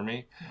works for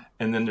me.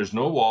 And then there's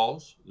no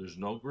walls, there's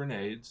no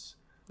grenades,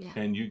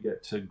 and you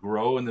get to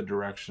grow in the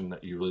direction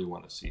that you really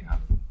want to see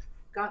happen.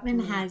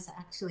 Gottman has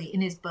actually,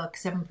 in his book,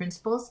 7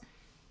 Principles,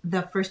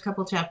 the first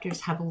couple chapters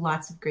have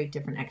lots of great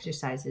different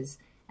exercises.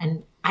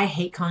 And I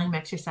hate calling them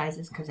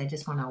exercises because I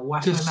just want to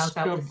wash my mouth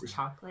out with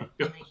chocolate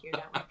when I hear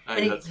that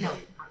one.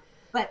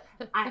 But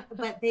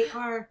they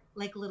are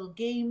like little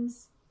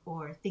games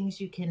or things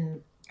you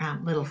can,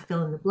 little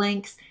fill in the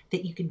blanks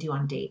that you can do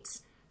on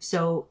dates.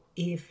 So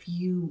if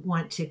you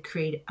want to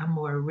create a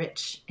more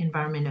rich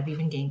environment of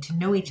even getting to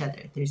know each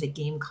other, there's a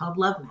game called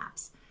Love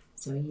Maps.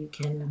 So you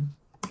can,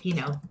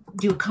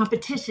 do a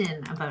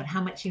competition about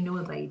how much you know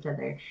about each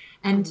other.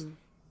 And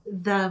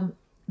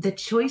the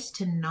choice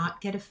to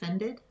not get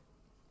offended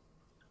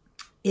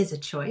is a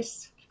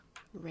choice.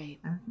 Right.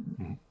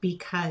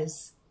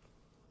 Because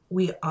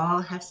we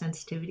all have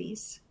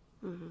sensitivities.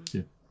 Mm-hmm.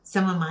 Yeah.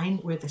 Some of mine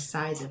were the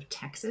size of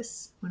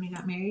Texas when we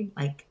got married.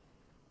 Like,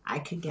 I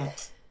could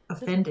get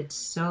offended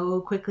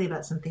so quickly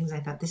about some things. I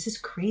thought, this is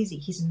crazy.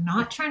 He's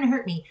not trying to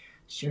hurt me.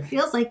 Sure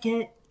feels like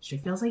it. Sure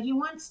feels like he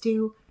wants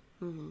to.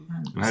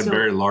 Mm-hmm. I had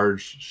very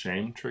large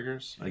shame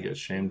triggers. I get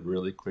shamed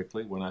really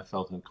quickly when I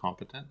felt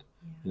incompetent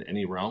in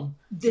any realm.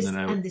 This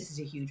is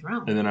a huge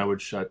realm. And then I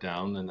would shut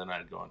down, and then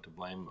I'd go into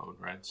blame mode,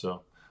 right?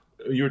 So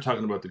you were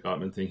talking about the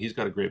Gottman thing. He's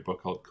got a great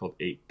book called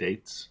 8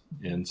 Dates.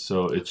 And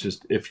so it's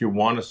just, if you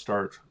want to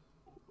start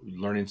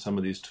learning some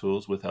of these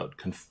tools without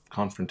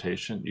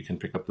confrontation, you can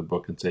pick up the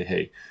book and say,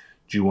 hey,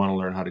 do you want to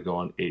learn how to go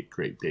on 8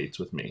 great dates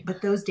with me?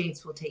 But those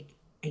dates will take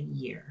a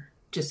year,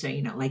 just so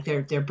you know. Like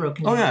they're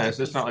broken. Oh yeah,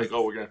 it's not like,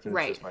 we're going to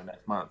finish this by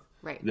next month.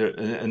 Right.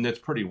 And it's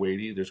pretty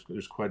weighty.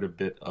 There's quite a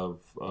bit of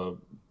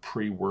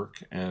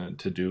pre-work and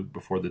to do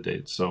before the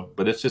date. So,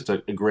 but it's just a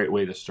great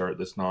way to start.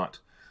 That's not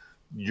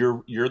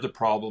you're the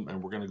problem,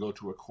 and we're going to go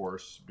to a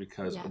course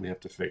because we have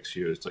to fix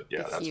you. It's like,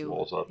 that's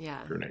walls up,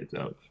 grenades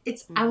out.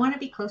 It's I want to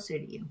be closer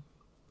to you.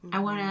 Mm-hmm. I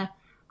want to.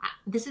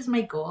 This is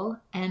my goal,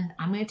 and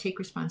I'm going to take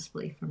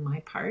responsibility for my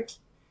part.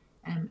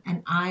 And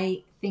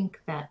I think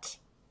that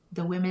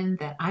the women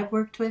that I've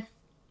worked with,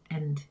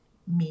 and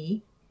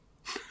me,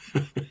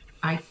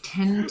 I've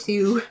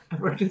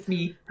worked with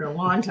me for a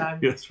long time.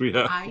 Yes, we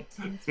have. I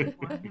tend to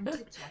want them to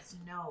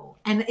just know.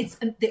 And it's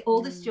the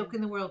oldest joke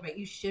in the world, right?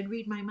 You should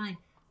read my mind.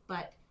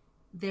 But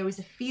there was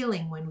a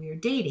feeling when we were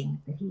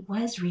dating that he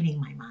was reading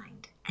my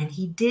mind. And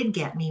he did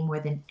get me more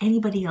than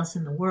anybody else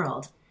in the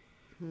world.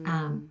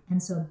 And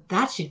so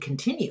that should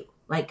continue.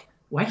 Like,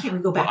 Why can't we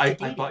go back to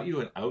dating? I bought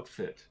you an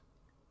outfit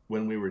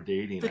when we were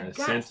dating. The And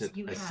guts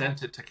I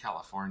sent it to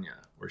California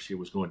where she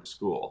was going to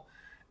school.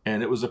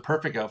 And it was a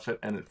perfect outfit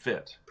and it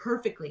fit.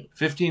 Perfectly.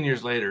 15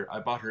 years later, I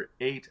bought her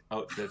 8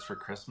 outfits for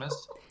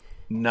Christmas.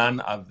 None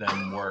of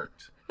them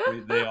worked.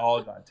 They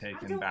all got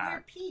taken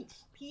back.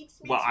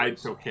 Pete's Well,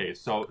 it's okay.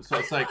 So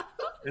it's like,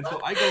 and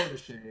so I go into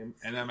shame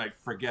and I'm like,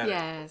 forget it.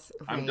 Right.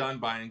 I'm done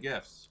buying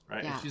gifts,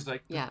 right? Yeah. And she's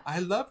like, yeah. I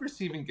love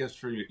receiving gifts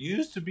from you. You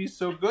used to be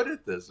so good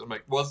at this. I'm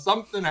like, well,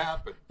 something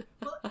happened.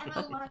 Well, and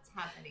a lot's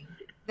happening.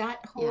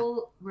 That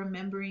whole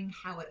remembering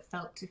how it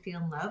felt to feel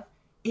in love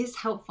is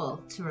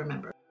helpful to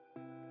remember.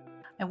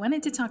 I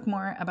wanted to talk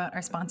more about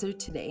our sponsor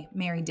today,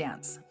 Merry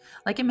Dance.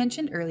 Like I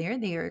mentioned earlier,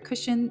 they are a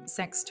Christian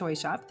sex toy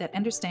shop that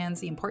understands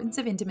the importance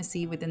of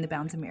intimacy within the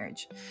bounds of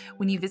marriage.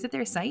 When you visit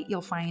their site,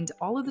 you'll find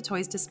all of the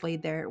toys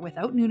displayed there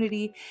without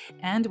nudity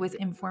and with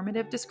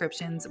informative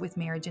descriptions with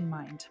marriage in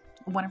mind.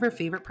 One of our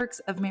favorite perks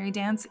of Merry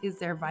Dance is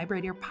their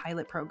vibrator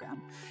pilot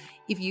program.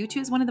 If you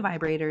choose one of the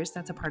vibrators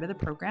that's a part of the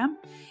program,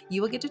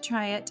 you will get to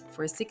try it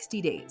for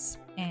 60 days.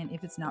 And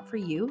if it's not for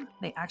you,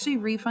 they actually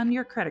refund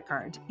your credit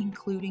card,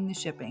 including the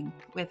shipping,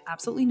 with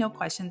absolutely no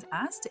questions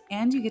asked,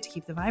 and you get to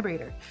keep the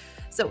vibrator.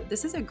 So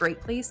this is a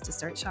great place to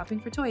start shopping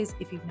for toys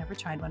if you've never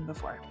tried one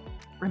before.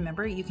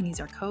 Remember, you can use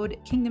our code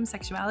Kingdom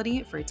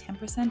Sexuality for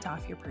 10%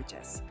 off your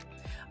purchase.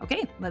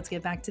 Okay, let's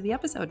get back to the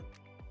episode.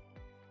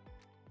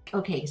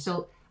 Okay,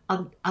 so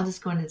I'll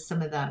just go into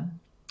some of the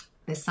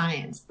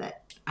science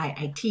that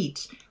I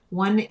teach.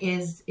 One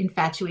is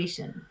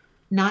infatuation.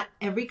 Not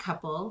every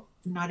couple,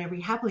 not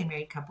every happily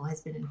married couple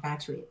has been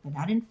infatuated, but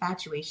that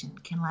infatuation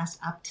can last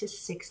up to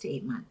 6 to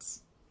 8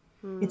 months.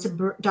 It's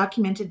a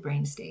documented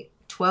brain state.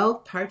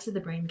 12 parts of the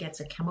brain gets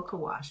a chemical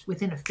wash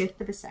within 1/5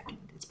 of a second.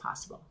 It's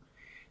possible.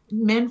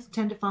 Men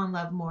tend to fall in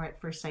love more at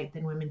first sight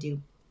than women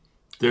do.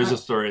 There's a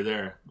story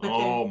there.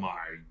 Oh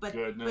my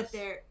goodness.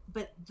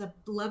 But the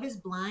Love is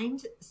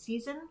Blind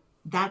season,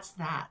 that's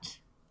that.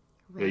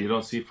 Yeah, you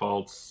don't see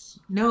faults.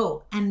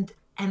 No, and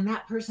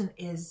that person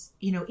is,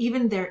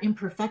 even their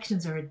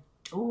imperfections are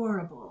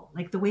adorable.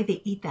 Like the way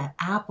they eat that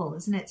apple,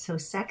 isn't it so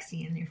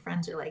sexy? And your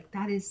friends are like,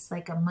 that is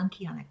like a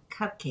monkey on a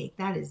cupcake.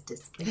 That is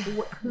just like,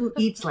 who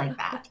eats like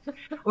that?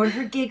 Or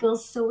her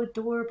giggle's so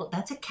adorable.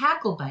 That's a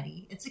cackle,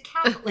 buddy. It's a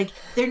cackle. Like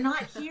they're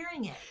not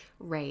hearing it.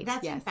 Right.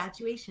 That's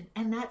infatuation.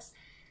 And that's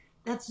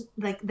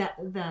like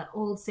the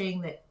old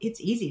saying that it's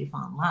easy to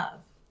fall in love.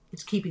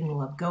 It's keeping the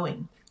love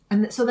going.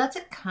 And so that's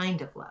a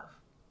kind of love.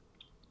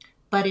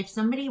 But if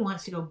somebody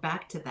wants to go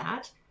back to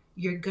that,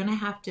 you're gonna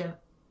have to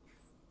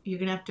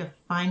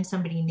find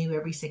somebody new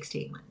every 6 to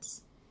 8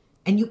 months.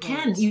 And you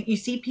can. Right. You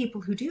see people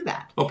who do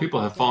that. Well,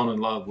 people have fallen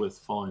in love with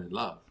falling in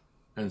love.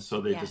 And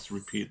so they just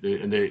repeat,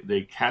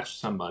 they catch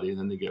somebody and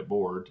then they get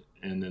bored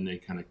and then they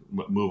kind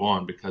of move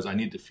on because I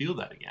need to feel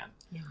that again.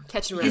 Yeah.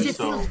 Catch and release. release.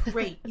 Because it feels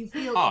great. You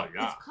feel,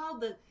 it's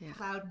called the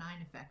cloud 9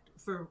 effect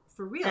for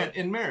real. And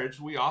in marriage,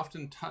 we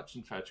often touch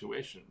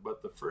infatuation,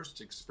 but the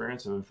first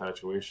experience of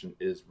infatuation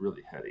is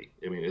really heady.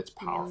 I mean, it's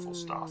powerful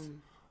stuff.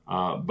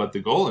 But the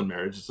goal in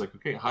marriage is like,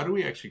 okay, how do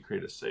we actually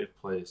create a safe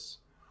place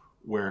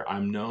where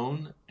I'm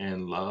known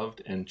and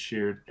loved and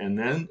cheered? And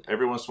then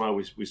every once in a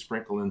while we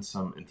sprinkle in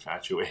some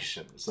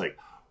infatuation. It's like,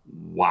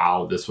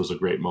 wow, this was a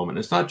great moment.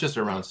 It's not just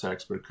around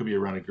sex, but it could be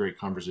around a great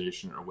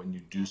conversation or when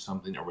you do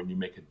something or when you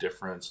make a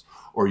difference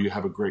or you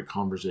have a great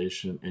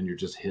conversation and you're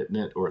just hitting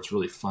it or it's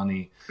really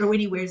funny. Or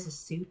when he wears a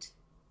suit.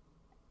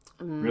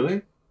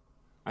 Really?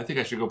 I think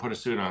I should go put a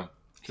suit on.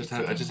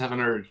 I just have an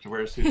urge to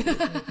wear a suit.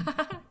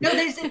 No,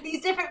 there's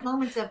these different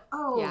moments of,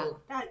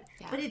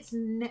 but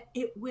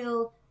it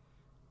will,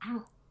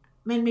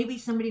 maybe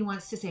somebody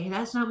wants to say, hey,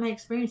 that's not my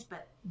experience,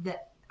 but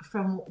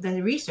from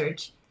the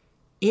research,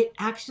 it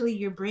actually,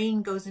 your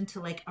brain goes into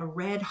like a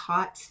red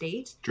hot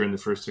state. During the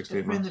first 6 to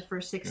 8 months. During the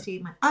first 6 to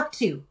 8 months. Up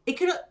to. It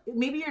could,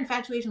 maybe your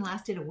infatuation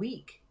lasted a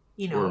week,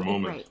 Or a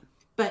moment.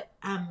 Right.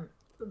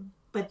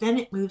 But then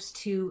it moves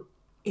to,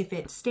 if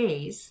it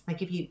stays,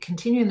 like if you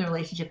continue in the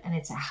relationship and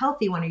it's a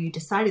healthy one or you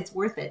decide it's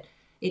worth it,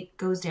 it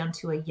goes down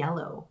to a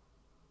yellow,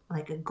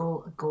 like a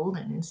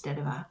golden instead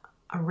of a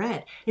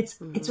red. It's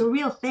a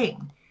real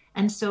thing.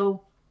 And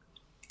so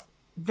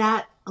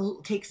that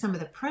takes some of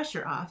the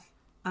pressure off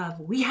of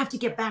we have to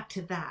get back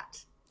to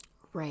that.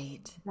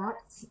 Right.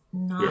 That's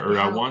not or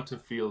I want to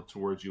feel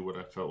towards you what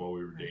I felt while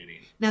we were dating.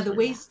 Now the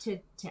ways to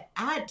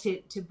add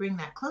to bring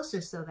that closer,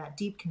 so that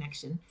deep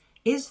connection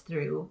is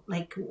through,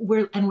 like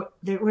we're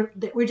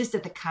just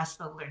at the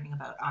cusp of learning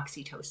about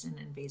oxytocin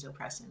and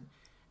vasopressin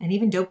and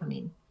even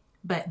dopamine.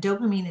 But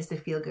dopamine is the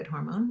feel-good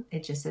hormone.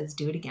 It just says,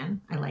 do it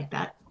again. I like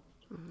that.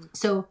 Mm-hmm.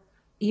 So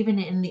even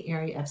in the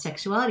area of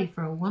sexuality,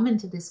 for a woman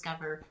to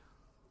discover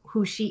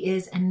who she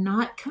is and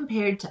not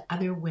compared to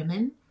other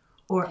women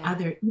or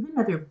even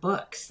other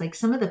books, like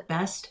some of the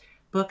best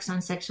books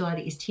on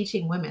sexuality is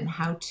teaching women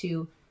how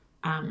to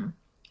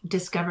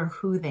discover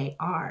who they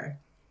are.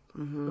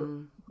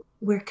 Mm-hmm.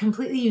 We're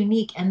completely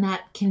unique, and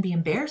that can be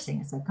embarrassing.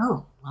 It's like,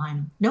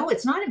 no,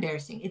 it's not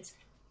embarrassing. It's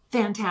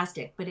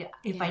fantastic. But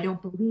if I don't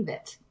believe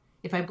it,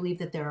 if I believe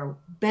that there are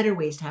better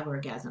ways to have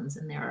orgasms,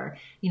 and there are,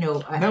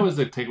 that was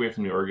the takeaway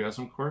from the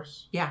orgasm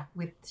course. Yeah,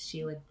 with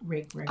Sheila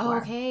Gregoire. Oh,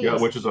 okay. Yeah,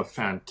 which is a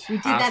fantastic We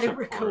did that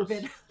over course.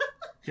 COVID.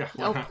 Yeah.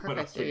 Oh,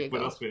 perfect. There you go.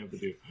 What else do we have to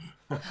do?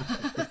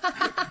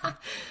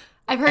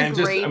 I've heard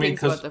great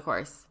things about the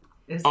course.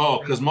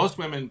 Because most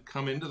women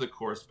come into the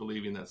course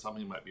believing that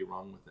something might be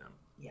wrong with them.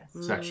 Yes.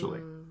 Sexually.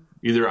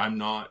 Either I'm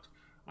not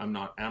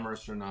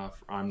amorous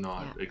enough, I'm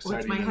not exciting or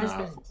it's my enough,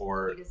 husband.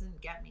 or He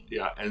doesn't get me.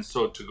 Yeah, and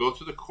so to go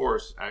through the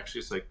course, actually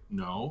it's like,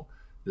 no,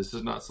 this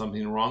is not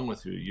something wrong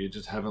with you. You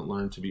just haven't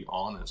learned to be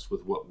honest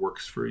with what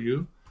works for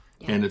you.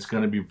 Yeah. And it's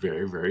going to be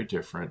very, very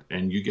different.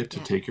 And you get to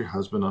take your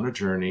husband on a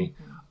journey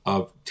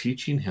of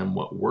teaching him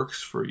what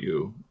works for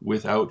you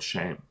without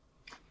shame.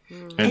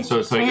 And so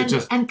it's like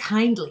and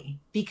kindly,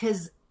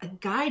 because a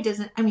guy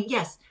doesn't. I mean,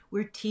 yes,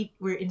 we're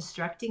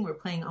instructing, we're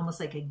playing almost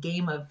like a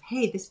game of,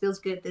 hey, this feels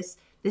good, this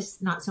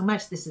not so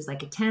much. This is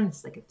like a 10, this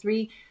is like a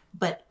 3,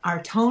 but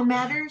our tone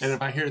matters. And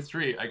if I hear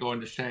 3, I go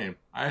into shame.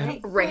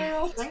 Right?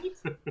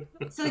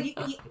 So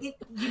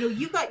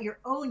you got your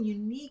own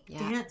unique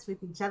dance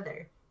with each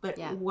other. But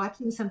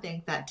watching something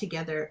like that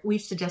together,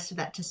 we've suggested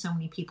that to so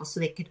many people so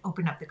they could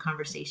open up the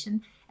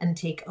conversation and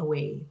take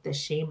away the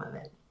shame of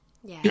it.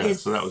 Yeah.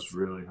 So that was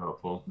really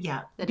helpful.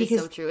 Yeah. That is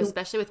so true,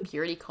 especially with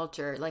purity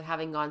culture, like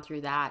having gone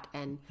through that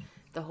and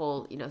the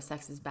whole,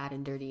 sex is bad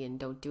and dirty and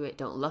don't do it,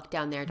 don't look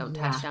down there, don't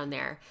touch down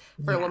there.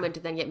 For a woman to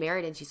then get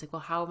married and she's like, well,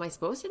 how am I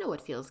supposed to know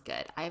what feels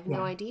good? I have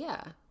no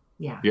idea.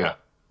 Yeah. Yeah.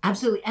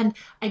 Absolutely. And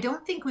I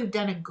don't think we've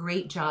done a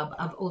great job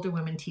of older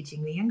women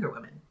teaching the younger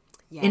women.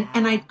 Yeah.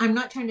 And I'm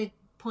not trying to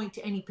point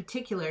to any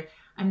particular.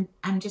 I'm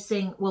just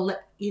saying, well,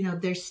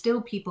 there's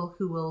still people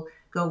who will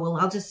go, well,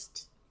 I'll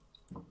just,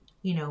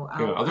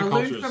 I'll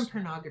learn from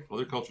pornography.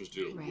 Other cultures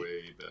do it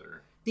way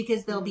better.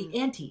 Because there'll be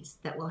aunties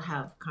that will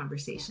have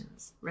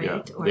conversations, right?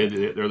 Yeah, or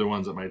they're the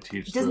ones that might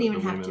teach. It doesn't even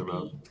have to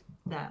be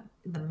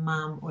the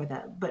mom or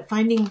but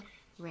finding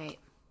right.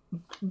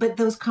 But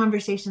those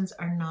conversations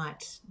are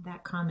not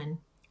that common.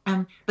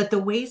 But the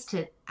ways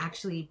to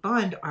actually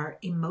bond are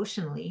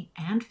emotionally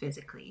and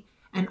physically.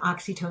 And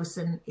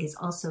oxytocin is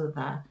also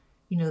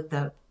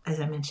the as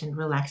I mentioned,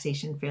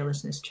 relaxation,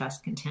 fearlessness,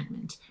 trust,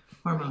 contentment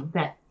hormone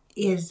that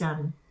is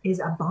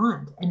a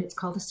bond, and it's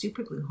called a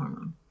superglue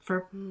hormone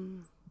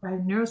by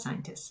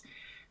neuroscientists.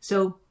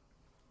 So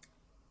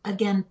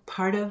again,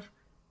 part of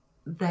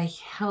the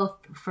health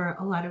for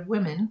a lot of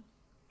women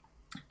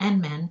and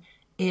men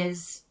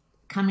is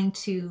coming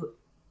to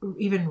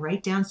even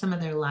write down some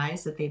of their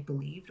lies that they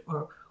believed,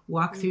 or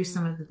walk through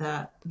some of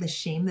the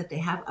shame that they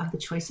have of the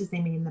choices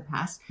they made in the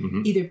past,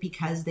 either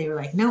because they were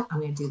like, no, I'm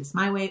going to do this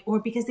my way, or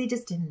because they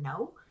just didn't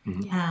know,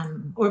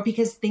 or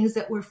because things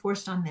that were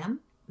forced on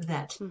them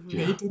that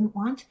they didn't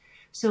want.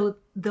 So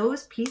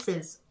those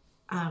pieces,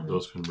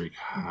 those can wreak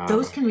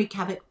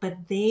havoc. But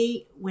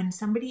when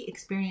somebody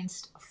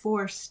experienced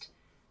forced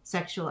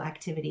sexual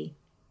activity,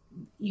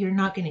 you're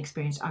not going to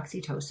experience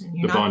oxytocin.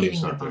 You're not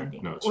getting the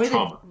bonding. No, it's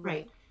trauma.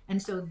 Right.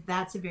 And so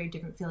that's a very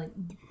different feeling.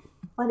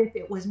 But if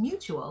it was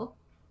mutual,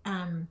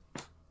 and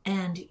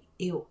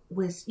you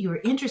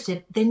were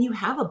interested, then you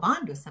have a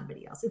bond with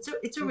somebody else.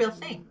 It's a real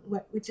thing,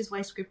 which is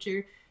why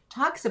Scripture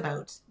talks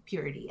about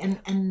purity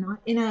and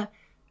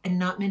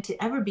not meant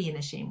to ever be in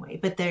a shame way.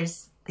 But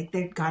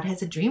God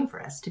has a dream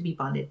for us to be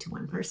bonded to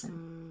one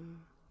person.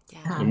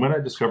 And when I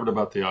discovered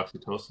about the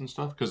oxytocin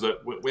stuff, because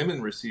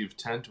women receive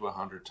 10 to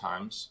 100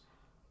 times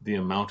the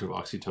amount of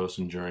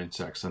oxytocin during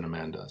sex than a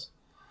man does.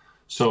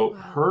 So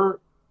her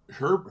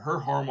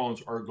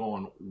hormones are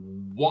going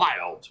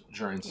wild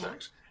during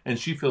sex, and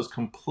she feels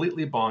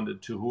completely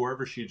bonded to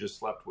whoever she just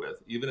slept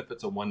with. Even if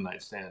it's a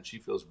one-night stand, she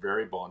feels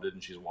very bonded,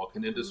 and she's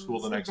walking into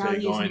school the next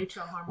day going,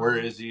 where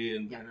is he,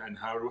 and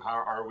how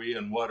are we,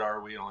 and what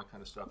are we, and all that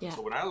kind of stuff.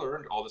 So when I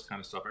learned all this kind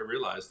of stuff, I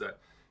realized that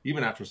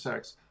even after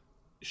sex,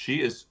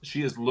 she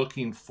is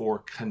looking for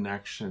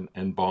connection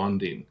and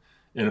bonding.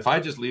 And if I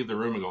just leave the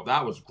room and go,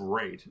 that was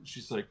great,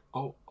 she's like,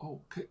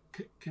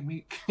 can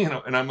we,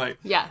 and I'm like,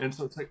 and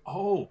so it's like,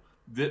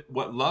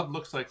 what love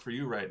looks like for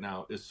you right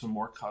now is some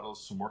more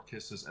cuddles, some more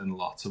kisses, and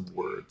lots of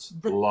words.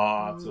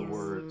 Lots of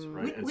words,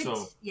 right?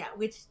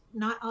 Which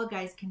not all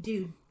guys can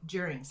do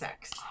during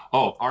sex.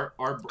 Oh, our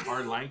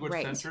language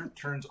center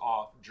turns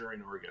off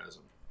during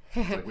orgasm.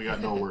 Like, we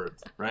got no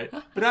words, right?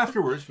 But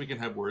afterwards we can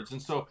have words.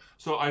 And so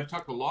I've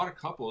talked to a lot of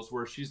couples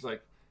where she's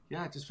like,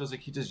 yeah, it just feels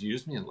like he just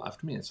used me and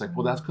left me. It's like,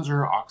 well, that's because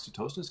her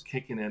oxytocin is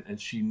kicking in, and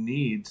she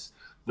needs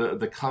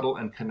the cuddle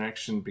and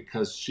connection,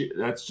 because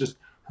that's just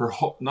her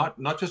whole,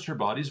 not just her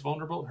body's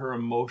vulnerable, her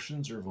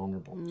emotions are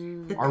vulnerable.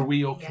 Are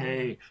we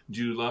okay?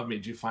 Do you love me?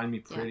 Do you find me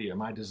pretty?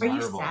 Am I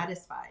desirable? Are you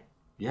satisfied?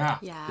 Yeah.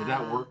 Did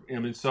that work? I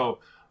mean, so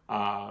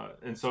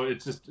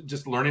it's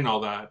just learning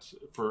all that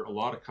for a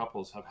lot of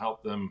couples have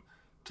helped them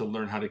to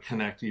learn how to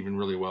connect even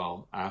really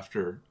well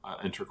after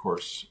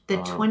intercourse. The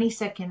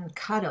 20-second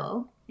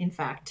cuddle, in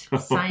fact,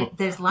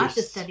 there's lots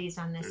of studies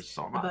on this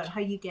about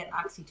how you get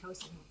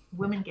oxytocin.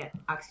 Women get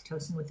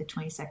oxytocin with the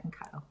 20-second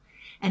cuddle.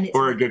 And it's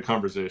Or a good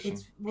conversation.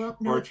 Well,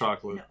 or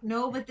chocolate.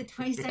 No, but the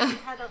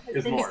 22nd title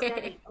has been more.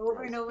 studied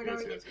over and over and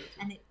over again. Yes.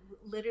 And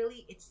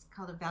it's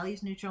called a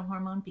values neutral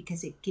hormone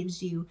because it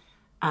gives you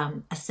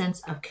a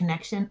sense of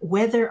connection,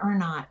 whether or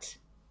not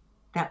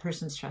that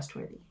person's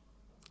trustworthy.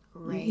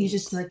 Right. You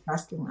just start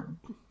trusting them.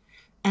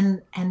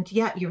 And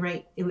yeah, you're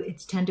right.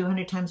 It's 10 to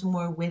 100 times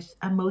more with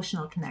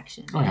emotional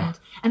connection. Oh, yeah.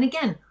 And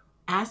again,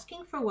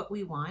 asking for what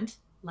we want,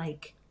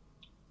 like,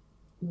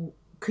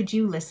 could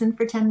you listen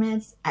for 10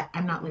 minutes?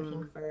 I'm not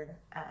looking for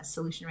a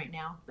solution right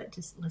now, but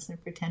just listen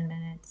for 10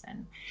 minutes.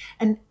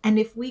 And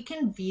if we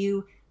can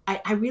view,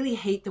 I really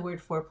hate the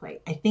word foreplay.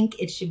 I think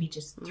it should be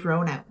just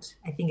thrown out.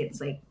 I think it's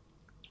like,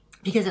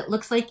 because it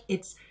looks like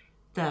it's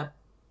the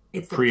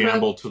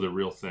preamble to the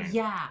real thing.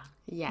 Yeah.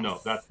 Yes. No,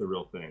 that's the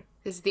real thing.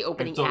 This is the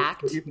opening so,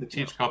 act. So even to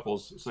teach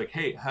couples, it's like,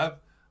 hey, have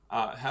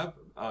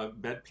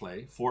bed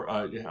play for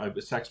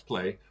sex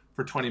play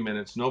for 20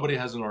 minutes. Nobody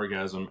has an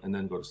orgasm, and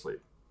then go to sleep.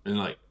 And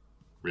like,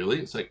 really?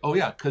 It's like, oh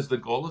yeah, because the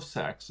goal of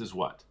sex is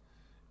what?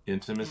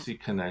 Intimacy,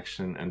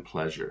 connection, and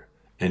pleasure.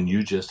 And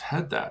you just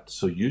had that,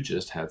 so you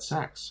just had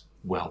sex.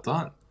 Well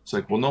done. It's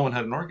like, well, no one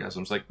had an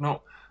orgasm. It's like,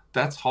 no,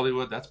 that's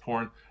Hollywood. That's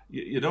porn.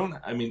 You don't.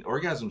 I mean,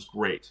 orgasm's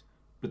great,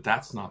 but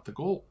that's not the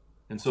goal.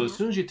 And so as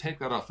soon as you take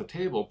that off the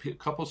table,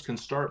 couples can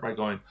start by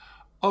going,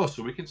 oh,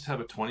 so we can just have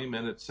a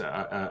 20-minute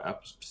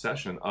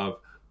session of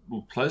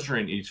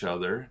pleasuring each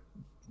other,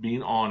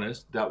 being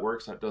honest, that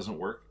works, that doesn't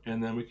work,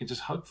 and then we can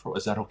just hug for,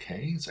 is that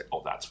okay? It's like,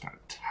 oh, that's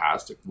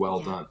fantastic, well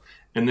done.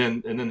 And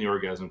then the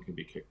orgasm can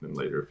be kicked in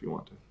later if you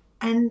want to.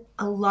 And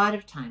a lot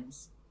of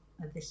times,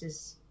 this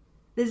is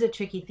a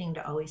tricky thing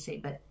to always say,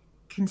 but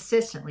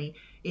consistently,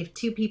 if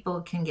two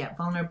people can get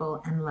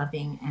vulnerable and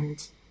loving,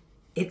 and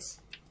it's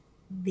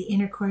the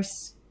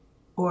intercourse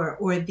or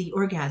the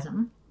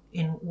orgasm,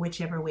 in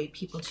whichever way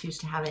people choose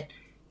to have it,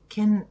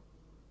 can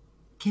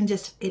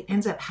just, it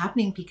ends up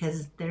happening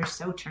because they're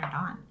so turned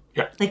on.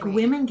 Yeah. Like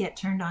women get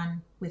turned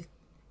on with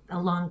a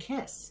long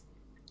kiss,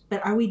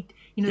 but are we,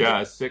 a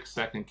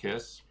 6-second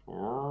kiss.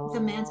 The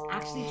man's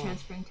actually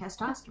transferring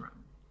testosterone.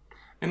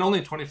 And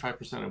only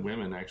 25% of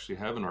women actually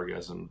have an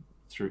orgasm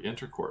through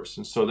intercourse.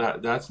 And so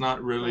that's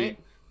not really,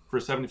 for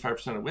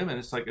 75% of women,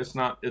 it's like, it's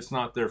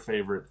not their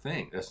favorite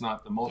thing. It's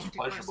not the most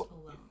pleasurable.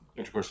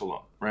 Intercourse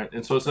alone, right?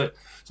 And so it's like,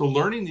 so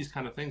learning these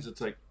kind of things,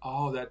 it's like,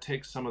 oh, that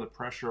takes some of the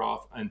pressure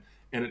off, and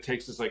it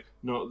takes us like,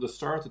 no, the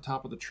star at the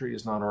top of the tree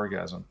is not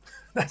orgasm.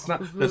 That's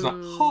not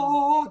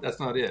that's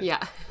not it.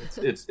 Yeah.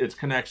 it's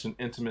connection,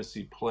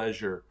 intimacy,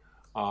 pleasure.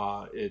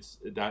 That's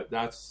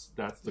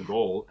the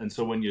goal. And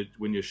so when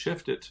you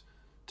shift it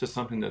to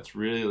something that's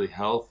really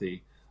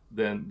healthy,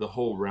 then the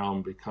whole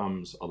realm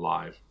becomes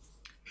alive.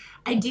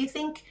 I do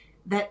think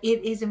that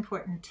it is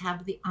important to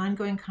have the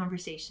ongoing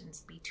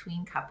conversations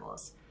between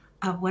couples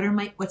of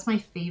what's my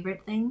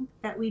favorite thing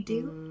that we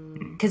do,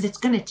 because it's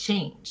going to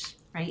change,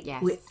 right?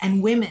 Yes.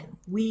 And women,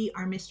 we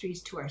are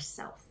mysteries to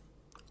ourselves.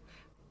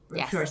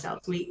 Yes. To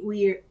ourselves,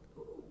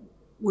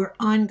 we're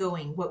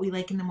ongoing. What we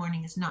like in the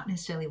morning is not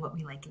necessarily what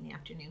we like in the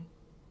afternoon.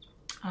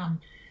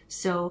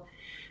 So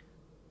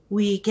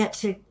we get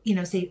to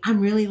say,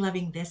 I'm really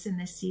loving this in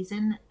this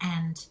season,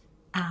 and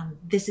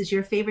this is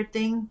your favorite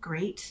thing.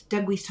 Great.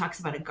 Doug Weiss talks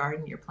about a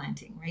garden you're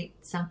planting, right?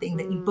 Something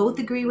that you both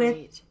agree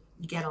with.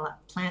 You get a lot,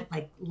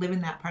 live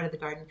in that part of the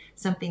garden.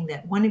 Something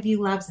that one of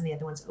you loves and the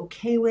other one's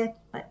okay with,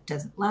 but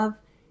doesn't love.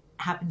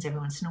 Happens every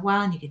once in a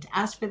while, and you get to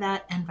ask for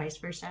that, and vice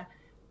versa.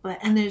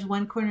 And there's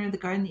one corner of the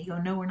garden that you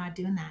go, no, we're not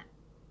doing that.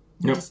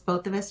 Yep. Just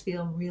both of us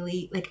feel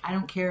really like, I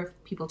don't care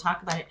if people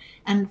talk about it.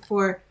 And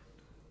for,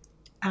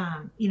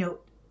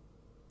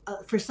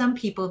 for some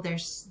people,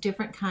 there's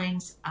different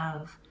kinds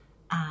of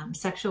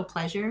sexual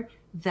pleasure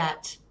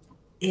that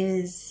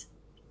is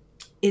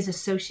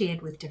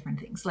associated with different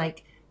things.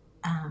 Like,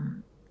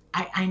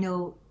 I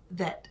know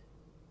that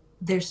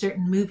there's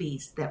certain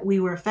movies that we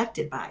were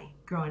affected by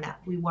growing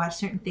up. We watched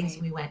certain things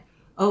and we went,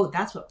 oh,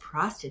 that's what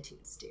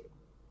prostitutes do.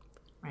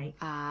 Right.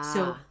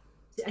 So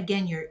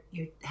again, you're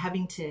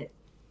having to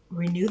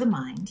renew the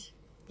mind.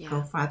 Yeah.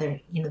 Go,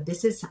 Father,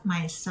 this is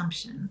my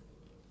assumption.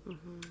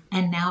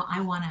 And now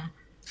I want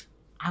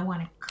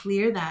to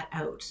clear that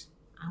out.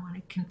 I want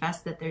to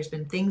confess that there's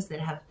been things that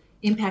have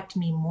impacted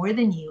me more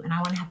than you. And I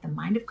want to have the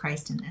mind of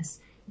Christ in this.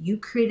 You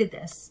created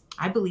this.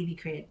 I believe you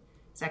created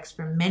sex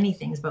for many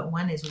things, but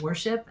one is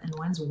worship and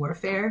one's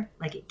warfare.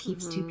 Like it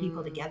keeps two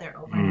people together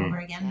over and over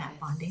again, that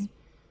bonding.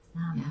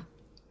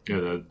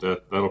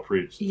 That'll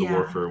preach the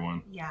warfare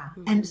one. Yeah.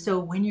 And so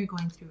when you're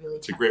going through really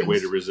it's a great way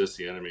to resist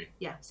the enemy.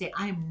 Yeah. Say,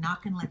 I am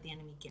not going to let the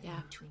enemy get in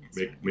between us.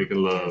 Making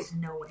love. There's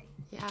no way.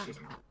 Yeah.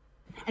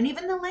 And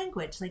even the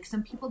language, like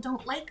some people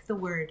don't like the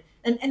word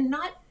and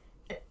not,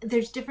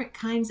 there's different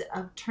kinds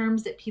of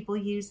terms that people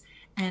use.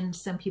 And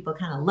some people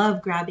kind of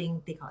love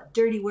grabbing, they call it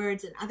dirty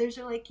words. And others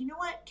are like, you know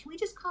what, can we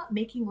just call it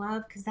making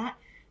love? Because that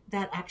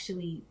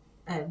actually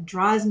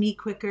draws me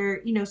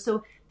quicker.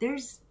 So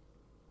there's,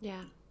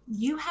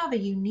 you have a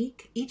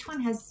unique, each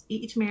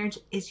marriage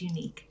is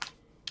unique.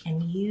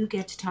 And you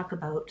get to talk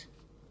about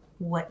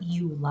what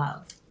you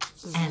love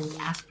and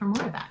ask for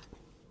more of that.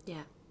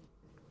 Yeah.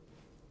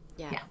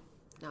 Yeah.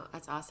 No,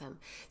 that's awesome.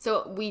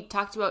 So we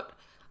talked about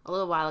a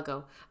little while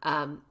ago,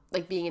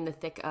 like being in the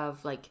thick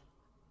of like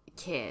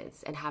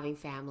kids and having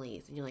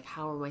families, and you're like,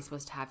 how am I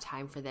supposed to have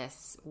time for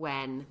this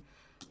when,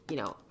 you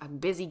know, I'm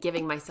busy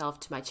giving myself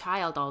to my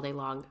child all day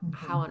long?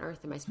 How on earth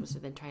am I supposed to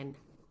then try and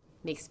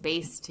make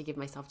space to give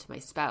myself to my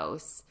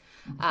spouse?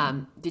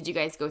 Did you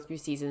guys go through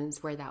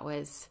seasons where that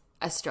was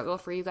a struggle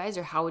for you guys,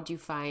 or how would you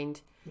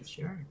find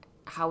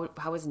how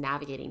was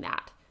navigating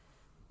that?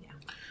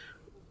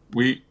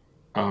 We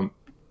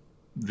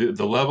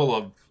the level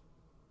of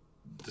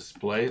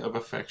display of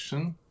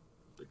affection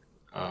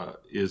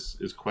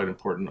is quite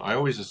important. I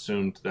always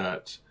assumed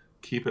that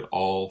keep it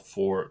all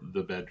for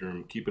the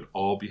bedroom, keep it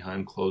all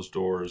behind closed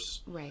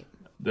doors. Right.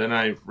 Then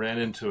I ran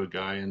into a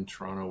guy in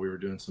Toronto. We were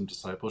doing some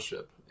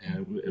discipleship,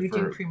 and we were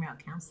doing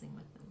premarital counseling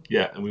with them.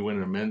 Yeah, and we went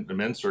in a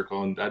men's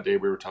circle, and that day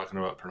we were talking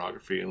about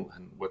pornography and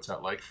what's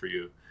that like for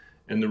you.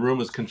 And the room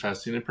was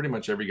confessing, and pretty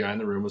much every guy in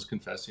the room was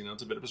confessing.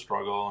 It's a bit of a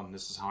struggle, and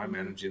this is how I'm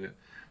managing it.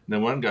 And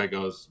then one guy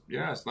goes,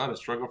 "Yeah, it's not a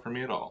struggle for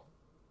me at all."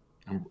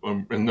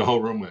 And the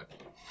whole room went,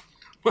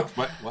 What?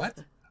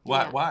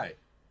 Why?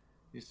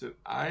 He said,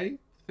 "I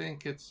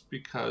think it's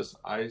because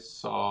I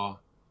saw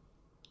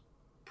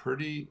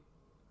pretty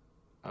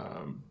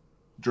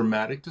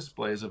dramatic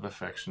displays of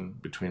affection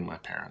between my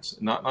parents,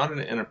 not in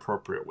an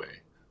inappropriate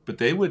way, but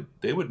they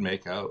would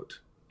make out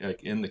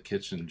like in the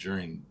kitchen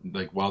during,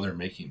 like, while they're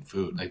making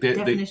food, like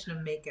definition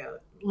of make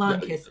out,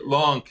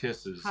 long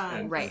kisses,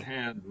 and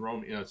hand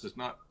roam. You know, it's just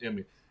not. I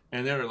mean,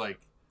 and they were like,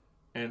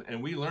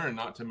 and we learned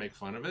not to make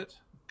fun of it,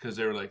 because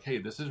they were like, hey,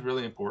 this is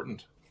really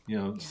important. You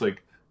know, it's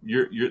like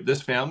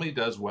this family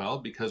does well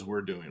because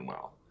we're doing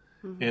well.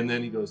 And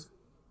then he goes,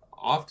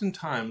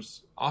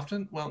 oftentimes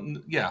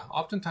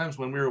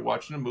when we were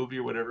watching a movie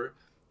or whatever,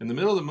 in the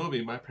middle of the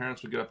movie, my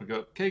parents would get up and go,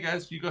 okay,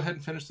 guys, you go ahead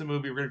and finish the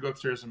movie. We're going to go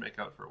upstairs and make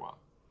out for a while.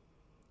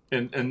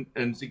 And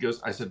he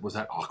goes, I said, was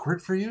that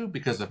awkward for you?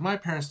 Because if my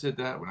parents did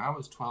that when I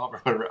was 12 or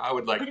whatever, I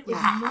would like... But it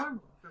was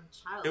normal from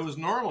childhood. It was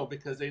normal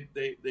because they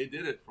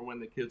did it from when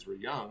the kids were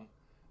young.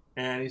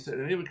 And he said,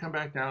 and they would come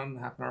back down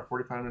half an hour,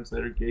 45 minutes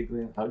later,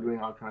 giggling, hugging,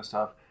 all kind of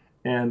stuff.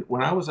 And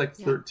when I was like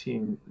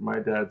 13, my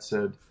dad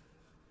said,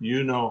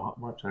 you know how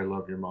much I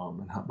love your mom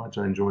and how much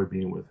I enjoy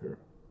being with her.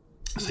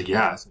 I said,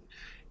 yeah. I said,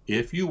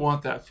 if you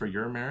want that for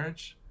your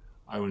marriage,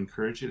 I would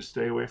encourage you to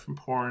stay away from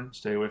porn,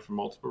 stay away from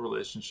multiple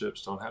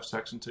relationships, don't have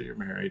sex until you're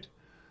married,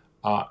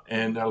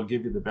 and that'll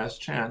give you the best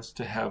chance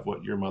to have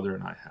what your mother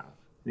and I have.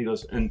 And he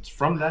goes, and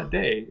from that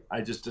day, I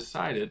just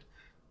decided,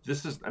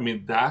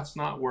 that's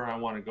not where I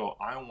want to go.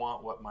 I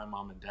want what my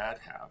mom and dad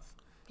have.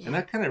 Yeah. And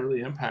that kind of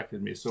really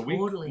impacted me. So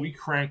we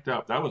cranked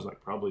up. That was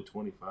like probably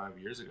 25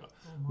 years ago.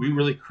 We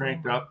really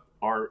cranked up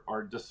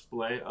our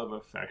display of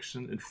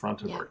affection in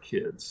front of our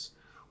kids,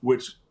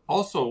 which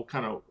also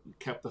kind of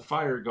kept the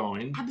fire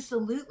going.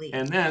 Absolutely.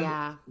 And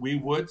then we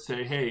would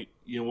say, hey,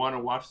 you want to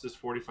watch this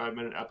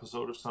 45-minute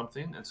episode of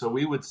something? And so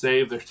we would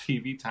save their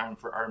TV time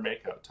for our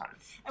makeout time.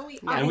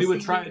 And we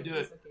would try to do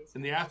it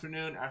in the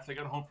afternoon after they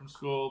got home from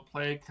school,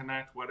 play,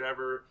 connect,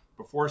 whatever.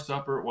 Before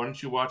supper, why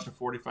don't you watch a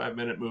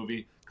 45-minute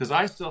movie? Because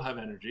I still have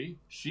energy.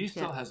 She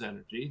still has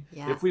energy.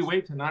 Yeah. If we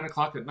wait till 9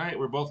 o'clock at night,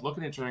 we're both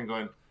looking at each other and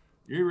going,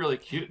 you're really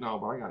cute and all,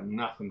 but I got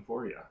nothing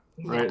for you.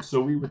 Right.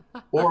 So we would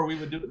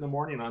do it in the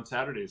morning on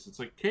Saturdays. It's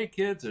like, hey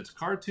kids, it's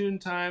cartoon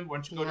time. Why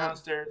don't you go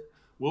downstairs?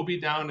 We'll be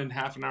down in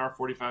half an hour,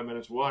 45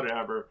 minutes,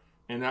 whatever.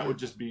 And that would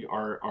just be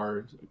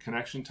our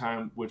connection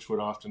time, which would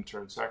often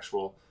turn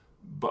sexual.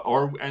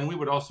 And we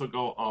would also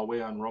go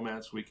away on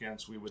romance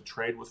weekends. We would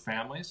trade with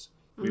families.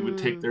 We would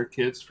take their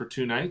kids for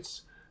 2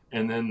 nights.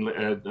 And then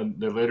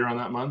later on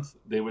that month,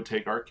 they would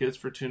take our kids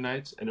for 2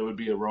 nights. And it would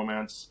be a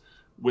romance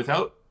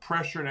without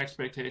pressure and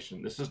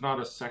expectation. This is not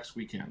a sex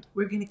weekend.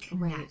 We're going to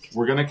connect.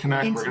 We're going to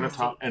connect. We're going to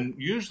talk. And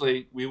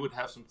usually we would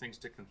have some things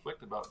to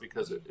conflict about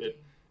because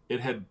it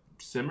had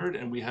simmered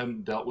and we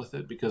hadn't dealt with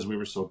it because we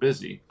were so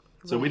busy.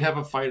 So we'd have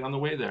a fight on the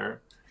way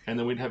there, and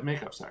then we'd have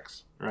makeup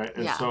sex, right?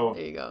 And so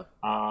there you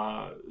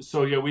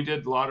go. We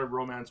did a lot of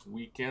romance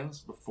weekends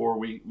before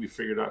we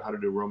figured out how to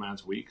do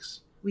romance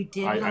weeks. We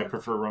did. I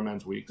prefer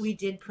romance weeks. We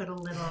did put a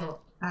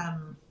little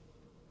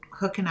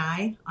hook and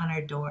eye on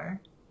our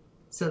door,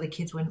 so the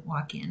kids wouldn't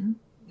walk in.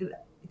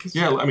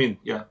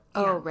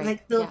 Oh, right.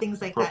 Like little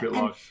things like that.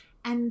 Locks.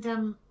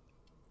 And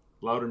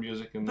louder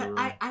music in the room.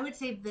 But I would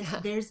say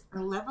that there's a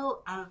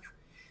level of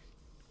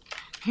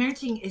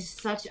parenting is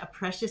such a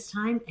precious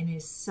time and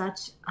is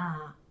such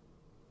a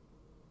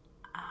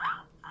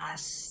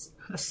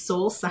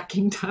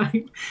soul-sucking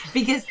time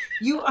because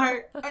you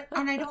are,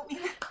 and I don't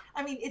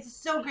mean it's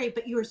so great,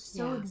 but you are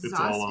so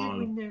exhausted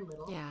when they're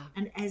little,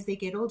 and as they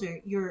get older,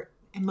 you're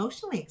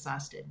emotionally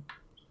exhausted.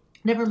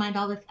 Never mind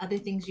all the other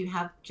things you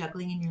have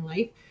juggling in your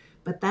life,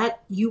 but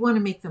that you want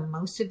to make the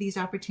most of these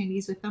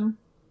opportunities with them.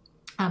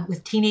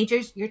 With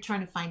teenagers, you're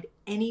trying to find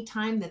any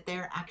time that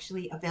they're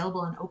actually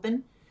available and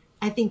open.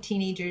 I think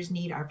teenagers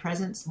need our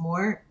presence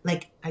more.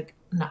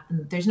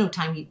 There's no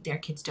time their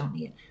kids don't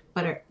need it,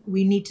 but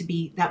we need to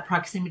be, that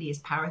proximity is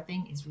power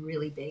thing is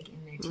really big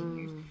in their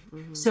teen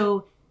years.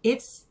 So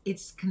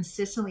it's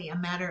consistently a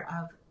matter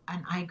of,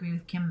 and I agree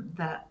with Kim,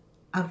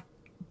 of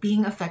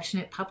being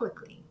affectionate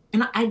publicly.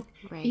 And I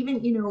Right.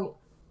 even,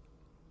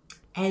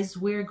 as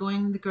we're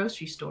going to the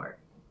grocery store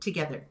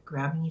together,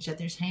 grabbing each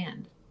other's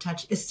hand,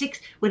 touch is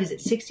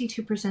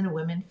 62% of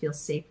women feel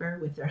safer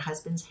with their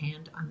husband's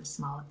hand on the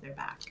small of their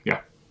back.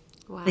 Yeah.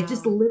 Wow. Like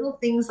just little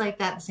things like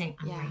that, saying,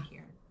 I'm Yeah. right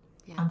here.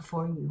 Yeah. I'm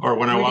for you. Or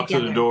when I We're walk through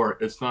the together. door,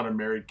 it's not a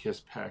married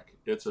kiss peck.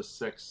 It's a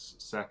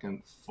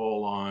 6-second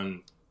full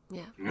on.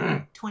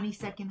 Yeah.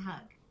 20-second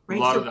hug. A Right?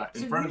 lot So- of that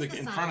in so front of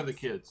here's the signs.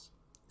 kids,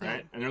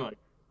 right? Yeah. And they're like,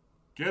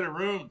 "Get a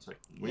room." It's like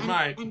we And-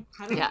 might. And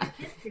cuddle Yeah.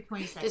 your kids for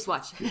 20 seconds. Just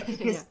watch.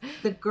 Because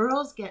the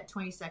girls get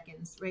 20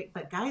 seconds, right?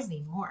 But guys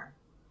need more.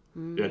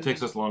 Yeah, it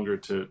takes us longer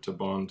to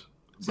bond.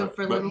 So but,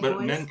 for but, little but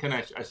boys? men can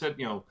actually. I said,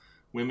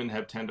 women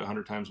have 10 to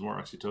 100 times more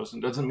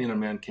oxytocin. Doesn't mean a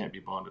man can't be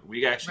bonded.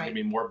 We actually can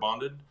be more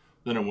bonded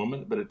than a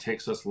woman, but it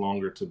takes us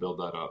longer to build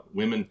that up.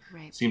 Women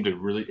Right. seem to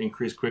really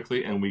increase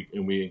quickly, and we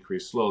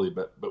increase slowly.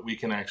 But we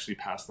can actually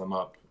pass them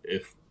up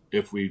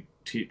if we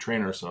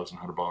train ourselves on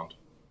how to bond.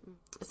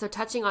 So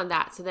touching on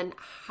that, so then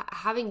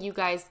having you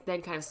guys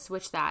then kind of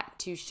switch that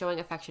to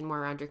showing affection more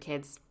around your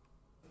kids,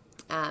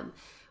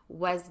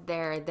 was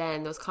there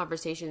then those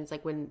conversations,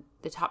 like when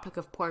the topic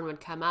of porn would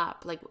come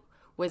up, like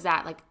was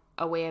that like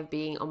a way of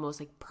being almost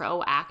like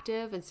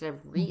proactive instead of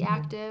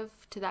reactive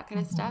to that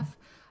kind of stuff?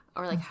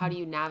 Or like how do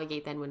you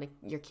navigate then when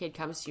your kid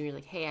comes to you and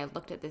you're like, hey, I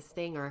looked at this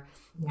thing, or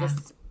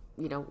this,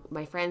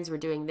 my friends were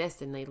doing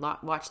this and they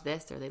watched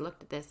this, or they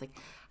looked at this. Like,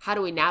 how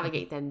do we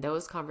navigate then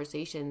those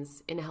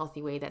conversations in a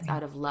healthy way that's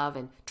out of love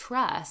and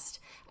trust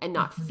and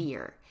not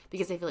fear?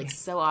 Because I feel like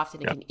so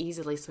often it can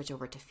easily switch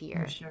over to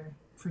fear.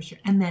 For sure.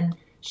 And then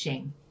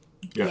shame.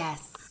 Yeah.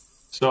 Yes.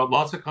 So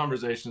lots of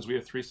conversations. We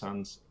have 3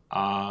 sons,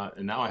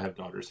 and now I have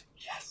daughters.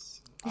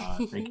 Yes.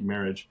 Thank you,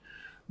 marriage.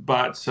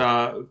 But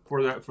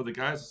for the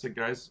guys, I said,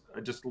 guys,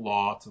 just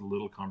lots of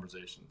little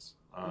conversations.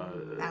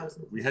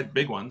 We had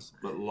big ones,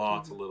 but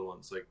lots of little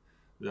ones. Like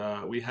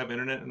we have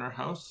internet in our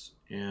house,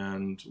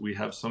 and we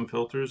have some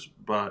filters,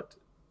 but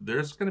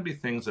there's going to be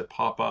things that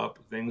pop up,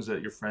 things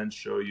that your friends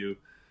show you,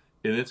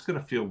 and it's going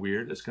to feel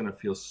weird. It's going to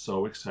feel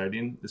so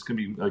exciting. It's going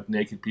to be like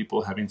naked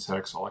people having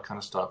sex, all that kind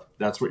of stuff.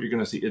 That's what you're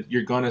going to see.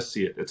 You're going to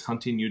see it. It's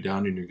hunting you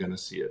down, and you're going to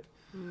see it.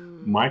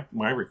 My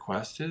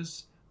request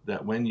is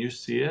that when you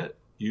see it,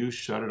 you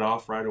shut it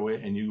off right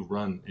away and you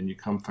run and you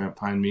come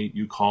find me.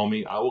 You call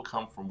me. I will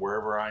come from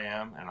wherever I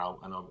am, and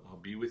I'll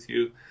be with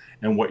you.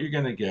 And what you're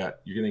going to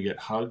get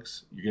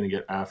hugs. You're going to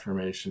get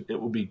affirmation.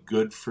 It will be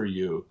good for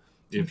you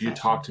if you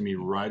talk to me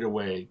right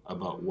away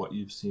about what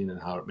you've seen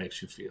and how it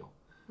makes you feel.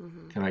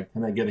 Can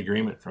I get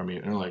agreement from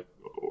you? And like,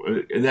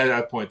 and at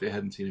that point they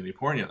hadn't seen any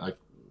porn yet. Like,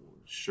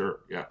 sure,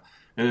 yeah.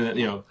 And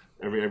then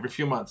every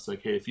few months,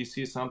 like, hey, if you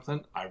see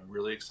something, I'm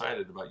really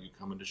excited about you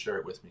coming to share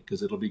it with me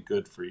because it'll be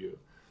good for you.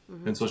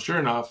 And so sure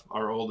enough,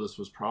 our oldest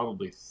was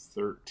probably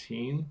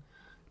 13,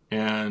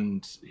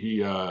 and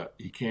he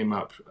came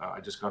up. I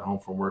just got home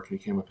from work, and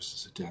he came up and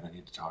said, Dad, I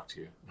need to talk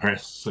to you. Right?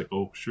 It's like,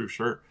 oh,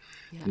 sure.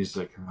 Yeah. And he's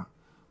like,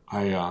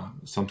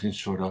 something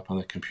showed up on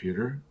the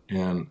computer,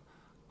 and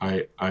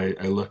I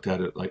looked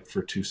at it like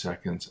for 2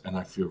 seconds, and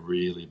I feel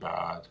really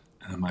bad.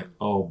 And I'm like,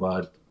 oh,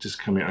 bud, just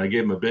come here. And I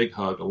gave him a big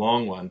hug, a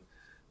long one.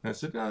 And I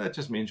said, that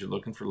just means you're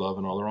looking for love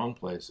in all the wrong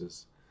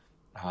places.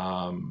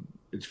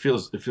 It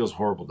feels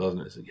horrible, doesn't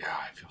it? I said, yeah,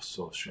 I feel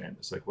so ashamed.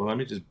 It's like, well, let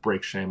me just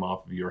break shame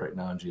off of you right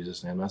now in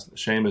Jesus' name.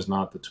 Shame is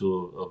not the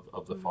tool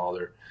of the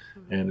Father,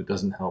 and it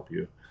doesn't help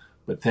you.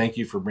 But thank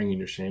you for bringing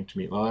your shame to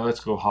me. Well,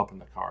 let's go hop in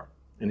the car.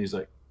 And he's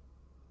like,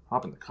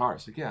 hop in the car? I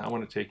said, yeah, I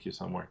want to take you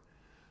somewhere.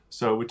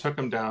 So we took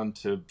him down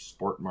to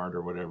Sport Mart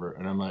or whatever.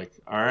 And I'm like,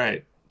 all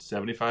right,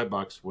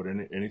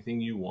 $75,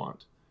 anything you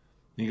want.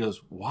 And he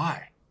goes,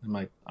 why? I'm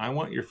like, I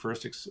want your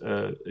first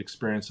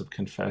experience of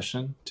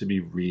confession to be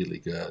really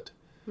good.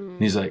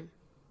 And he's like,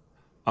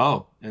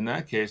 oh, in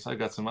that case, I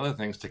got some other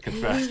things to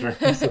confess. Right?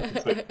 So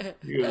it's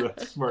like, he was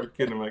a smart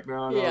kid. I'm like,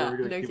 no, we're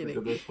going to keep it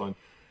to this one.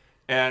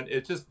 And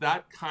it's just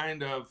that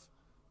kind of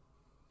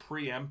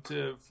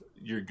preemptive,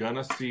 you're going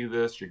to see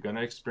this, you're going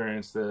to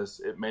experience this.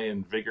 It may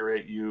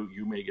invigorate you.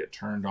 You may get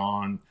turned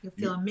on. You'll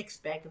feel a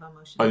mixed bag of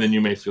emotions. And then you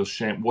may feel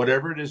shame.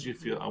 Whatever it is you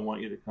feel, I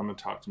want you to come and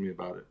talk to me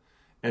about it.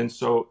 And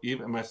so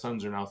even my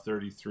sons are now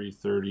 33,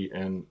 30,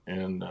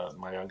 and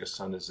my youngest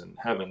son is in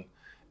heaven.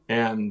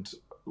 And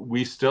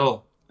we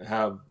still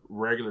have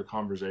regular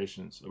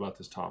conversations about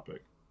this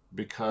topic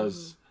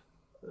because,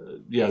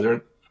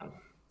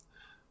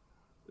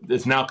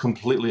 it's now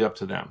completely up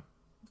to them.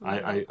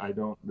 I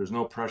don't, there's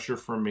no pressure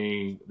for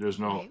me. There's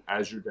no,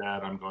 as your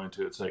dad, I'm going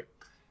to, it's like,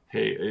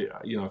 hey,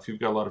 if you've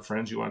got a lot of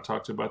friends you want to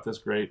talk to about this,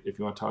 great. If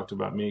you want to talk to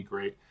about me,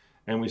 great.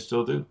 And we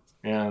still do.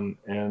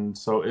 And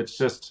so it's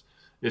just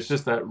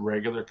that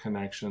regular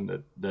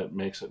connection that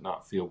makes it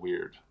not feel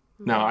weird.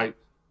 Now, I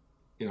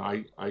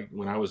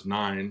when I was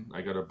 9,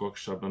 I got a book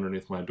shoved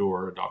underneath my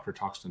door. A doctor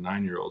talks to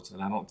 9-year-olds,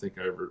 and I don't think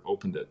I ever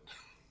opened it.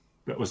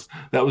 That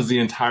was the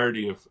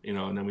entirety of,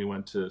 and then we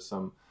went to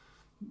some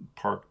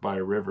parked by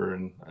a river,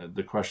 and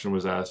the question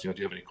was asked, do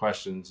you have any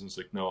questions? And it's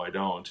like, no, I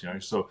don't.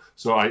 So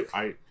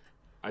I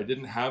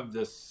didn't have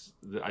this.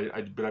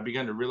 But I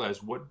began to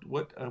realize what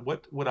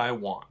would I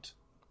want,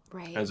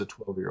 right, as a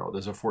 12-year-old,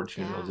 as a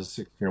 14-year-old, as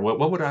a 16-year-old.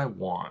 What would I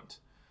want?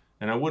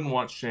 And I wouldn't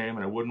want shame,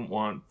 and I wouldn't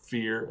want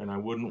fear, and I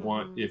wouldn't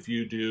want, if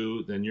you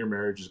do, then your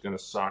marriage is going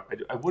to suck.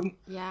 I wouldn't.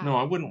 Yeah. No,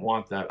 I wouldn't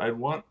want that. I'd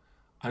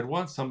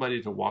want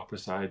somebody to walk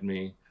beside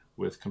me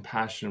with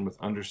compassion, with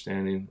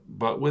understanding,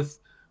 but with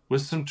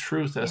some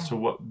truth as to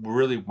what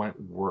really might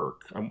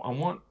work. I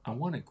want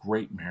a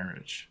great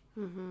marriage.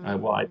 Mm-hmm.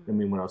 I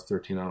mean, when I was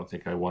 13, I don't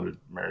think I wanted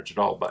marriage at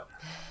all. But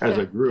as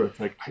I grew, it's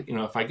like,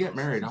 if I get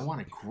married, I want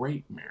a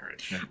great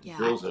marriage. And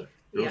girls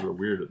are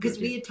weird at because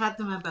we had taught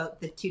them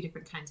about the two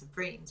different kinds of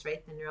brains,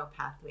 right? The neural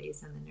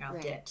pathways and the neural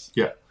ditch.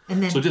 Yeah.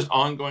 And then, so just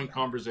ongoing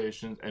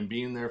conversations and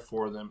being there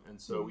for them. And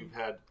so we've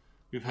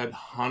had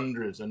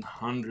hundreds and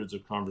hundreds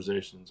of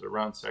conversations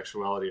around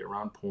sexuality,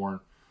 around porn.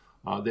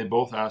 They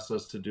both asked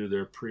us to do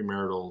their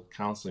premarital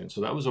counseling.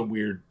 So that was a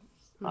weird,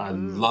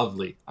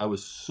 lovely. I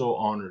was so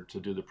honored to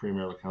do the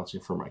premarital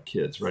counseling for my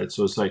kids, right?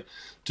 So it's like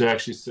to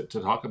actually sit to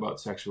talk about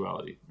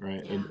sexuality,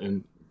 right? Yeah.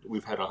 And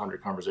we've had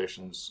 100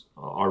 conversations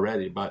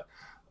already, but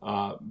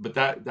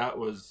that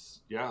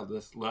was,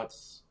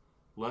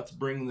 let's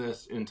bring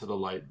this into the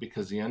light,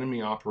 because the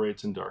enemy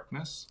operates in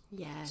darkness.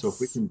 Yes. So if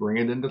we can bring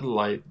it into the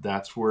light,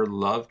 that's where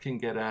love can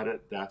get at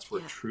it. That's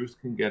where truth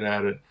can get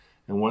at it.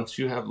 And once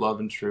you have love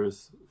and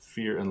truth,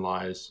 fear and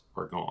lies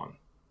are gone.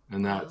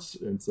 And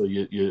and so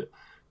you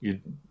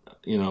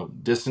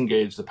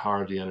disengage the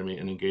power of the enemy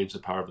and engage the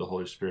power of the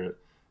Holy Spirit,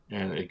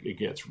 and it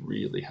gets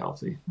really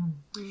healthy.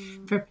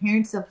 For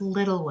parents of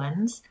little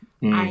ones,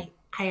 I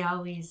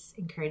always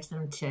encourage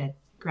them to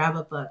grab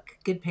a book,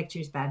 Good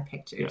Pictures, Bad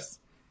Pictures.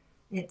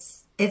 Yeah.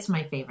 It's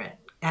my favorite.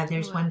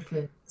 There's one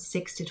for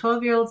 6 to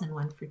 12-year-olds and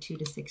one for 2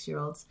 to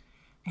 6-year-olds.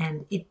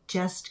 And it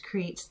just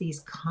creates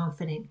these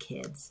confident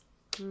kids,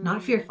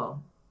 not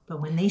fearful,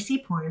 but when they see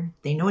porn,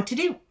 they know what to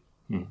do.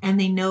 And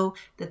they know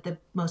that the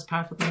most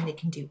powerful thing they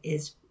can do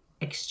is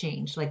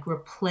exchange, like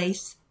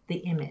replace the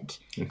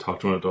image. And talk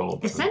to an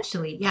adult.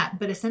 Essentially,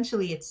 but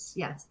essentially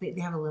they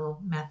have a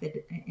little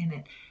method in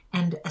it.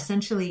 And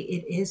essentially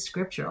it is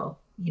scriptural.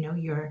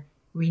 You're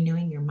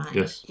renewing your mind.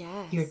 Yes.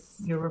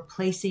 You're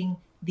replacing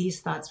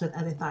these thoughts with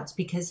other thoughts,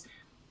 because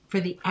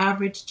for the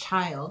average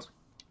child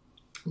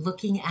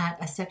looking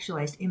at a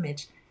sexualized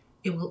image,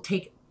 it will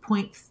take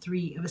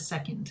 0.3 of a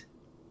second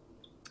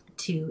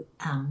to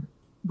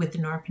with the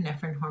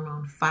norepinephrine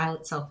hormone file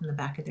itself in the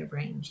back of their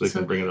brain. So they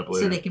can bring it up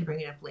later. So they can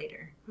bring it up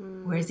later.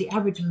 Whereas the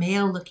average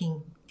male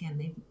looking, again,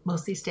 they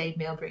mostly stay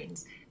male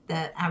brains,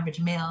 the average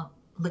male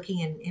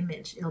looking at an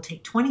image, it'll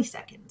take 20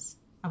 seconds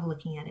of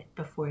looking at it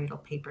before it'll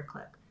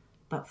paperclip.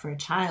 But for a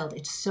child,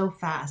 it's so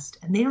fast,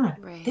 and they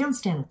don't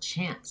stand a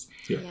chance.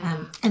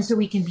 Yeah. And so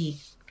we can be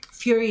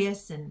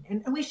furious,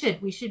 and we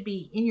should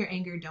be in your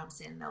anger, don't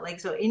sin though. Like,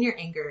 so in your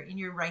anger, in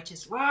your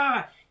righteous,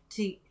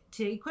 to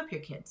equip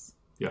your kids.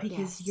 Yeah.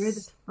 Because you're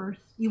the first,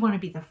 you want to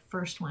be the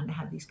first one to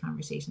have these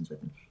conversations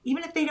with them,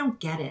 even if they don't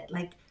get it.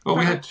 Like,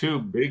 we had 2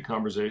 big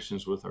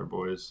conversations with our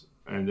boys,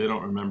 and they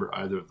don't remember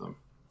either of them.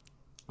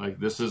 Like,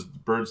 this is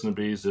birds and the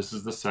bees, this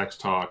is the sex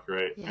talk,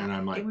 right? Yeah. And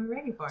I'm like, we're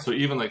ready for it. So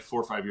even like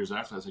 4 or 5 years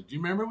after, I was like, do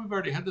you remember we've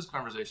already had this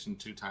conversation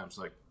 2 times?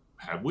 Like,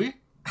 have we?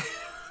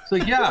 It's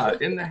like, yeah,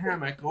 in the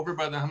hammock over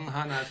by the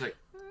Hamahana. I was like,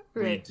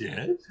 we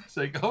did? It's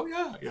like, oh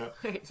yeah.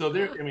 Right. So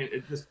there, I mean,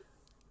 it just.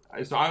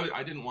 So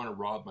I didn't want to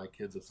rob my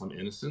kids of some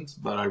innocence,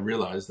 but I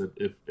realized that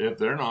if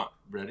they're not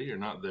ready or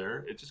not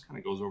there, it just kind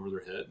of goes over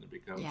their head and it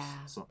becomes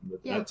something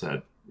that's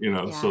it,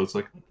 So it's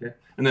like, okay.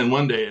 And then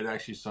one day it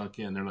actually sunk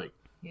in. They're like,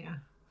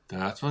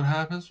 that's what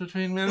happens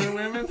between men and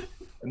women?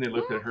 And they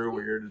looked at her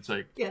weird. It's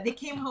like, they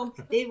came home.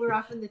 They were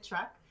off in the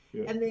truck.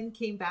 And then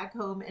came back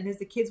home, and as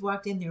the kids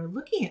walked in, they were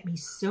looking at me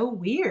so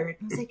weird.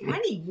 I was like,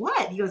 honey,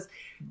 what? He goes,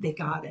 they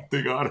got it.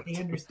 They got it. They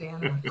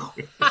understand. I'm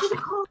like,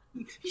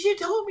 you should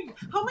have told me.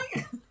 How am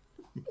I?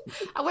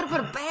 I would have put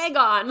a bag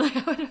on.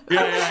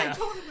 I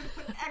told him to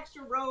put an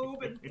extra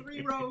robe and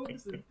 3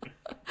 robes. And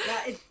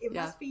it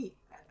must be.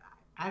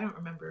 I don't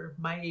remember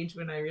my age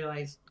when I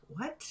realized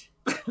what.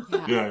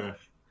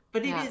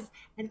 But it is,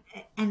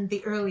 and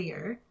the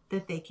earlier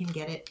that they can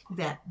get it,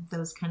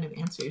 those kind of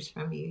answers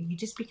from you, you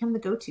just become the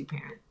go-to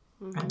parent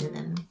rather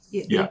than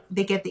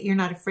they get that you're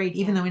not afraid,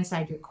 even though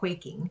inside you're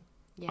quaking.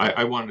 Yeah.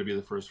 I wanted to be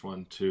the first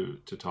one to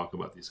talk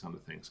about these kind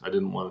of things. I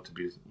didn't want it to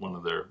be one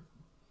of their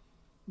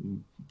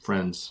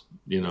friends,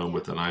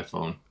 with an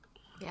iPhone.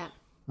 Yeah.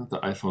 Not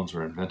that iPhones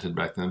were invented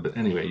back then, but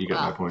anyway, you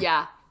got my point.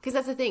 Yeah, because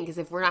that's the thing. Because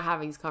if we're not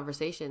having these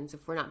conversations,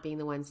 if we're not being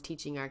the ones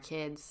teaching our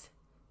kids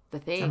the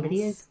things,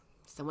 somebody is.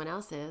 Someone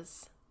else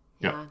is.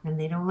 Yeah. And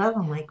they don't love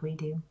them like we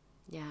do.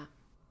 Yeah.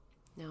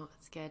 No,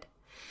 it's good.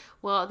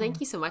 Well, thank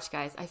you so much,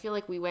 guys. I feel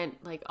like we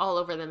went like all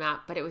over the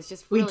map, but it was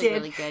just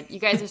really good. You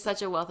guys are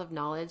such a wealth of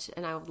knowledge,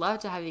 and I would love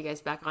to have you guys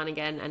back on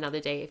again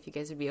another day if you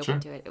guys would be open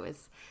to it. It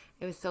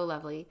was so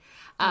lovely.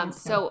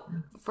 So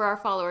for our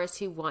followers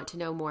who want to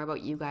know more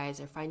about you guys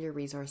or find your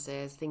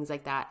resources, things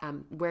like that,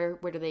 where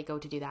do they go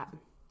to do that?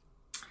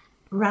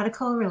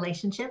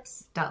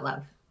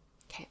 radicalrelationships.love.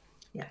 Okay.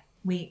 Yeah.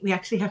 We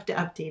actually have to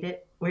update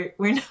it. We're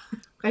not,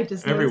 I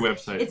just Every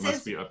noticed website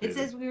must be updated. It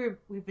says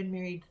we've been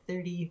married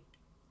 30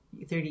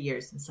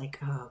 years. It's like,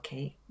 oh,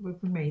 okay. We've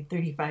been married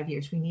 35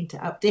 years. We need to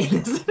update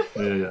this.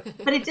 Yeah.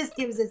 But it just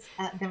gives us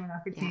them an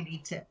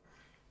opportunity to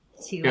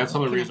some of the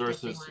connect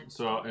resources.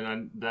 So,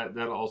 and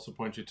that'll also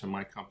point you to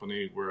my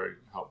company where I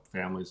help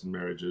families and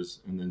marriages.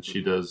 And then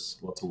she does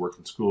lots of work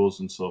in schools.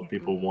 And so if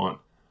people want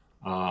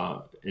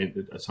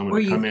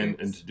someone to come in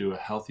and to do a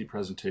healthy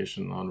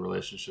presentation on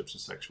relationships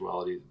and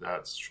sexuality,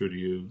 that's true to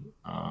you,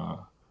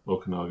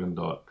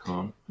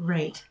 Okanagan.com.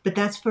 Right. But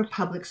that's for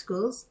public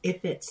schools.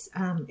 If you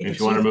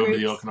want to move to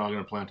the Okanagan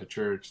and plant a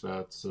church,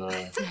 that's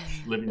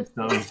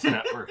Livingstone's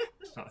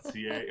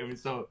Network.ca. I mean,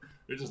 so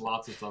there's just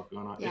lots of stuff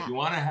going on. Yeah. If you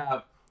want to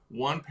have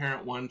one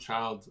parent, one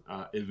child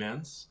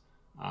events,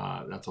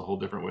 that's a whole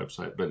different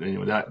website. But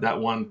anyway, that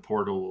one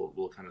portal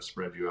will kind of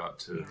spread you out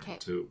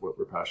to what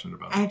we're passionate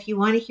about. And if you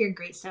want to hear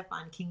great stuff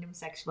on kingdom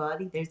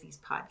sexuality, there's these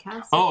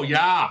podcasts. Oh,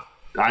 yeah.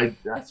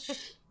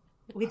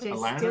 Which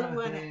Atlanta, I still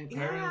want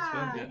Paris,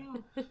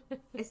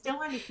 I still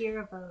want to hear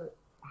about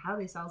how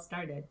this all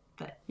started.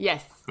 But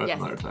Yes. That's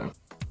another time.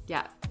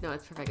 Yeah. No,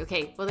 it's perfect.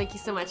 Okay. Well, thank you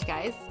so much,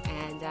 guys.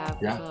 And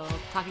we'll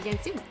talk again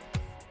soon.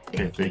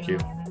 Okay, thank you.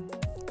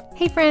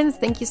 Hey friends,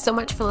 thank you so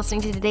much for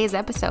listening to today's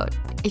episode.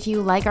 If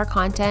you like our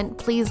content,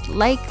 please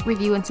like,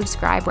 review, and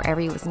subscribe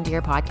wherever you listen to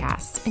your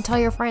podcasts, and tell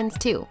your friends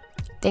too.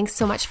 Thanks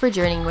so much for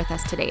journeying with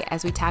us today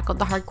as we tackled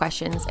the hard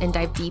questions and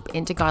dive deep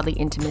into godly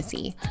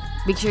intimacy.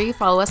 Make sure you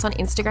follow us on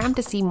Instagram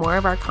to see more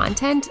of our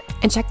content,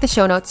 and check the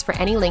show notes for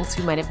any links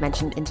we might have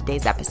mentioned in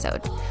today's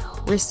episode.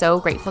 We're so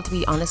grateful to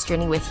be on this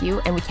journey with you,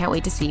 and we can't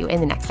wait to see you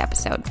in the next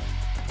episode.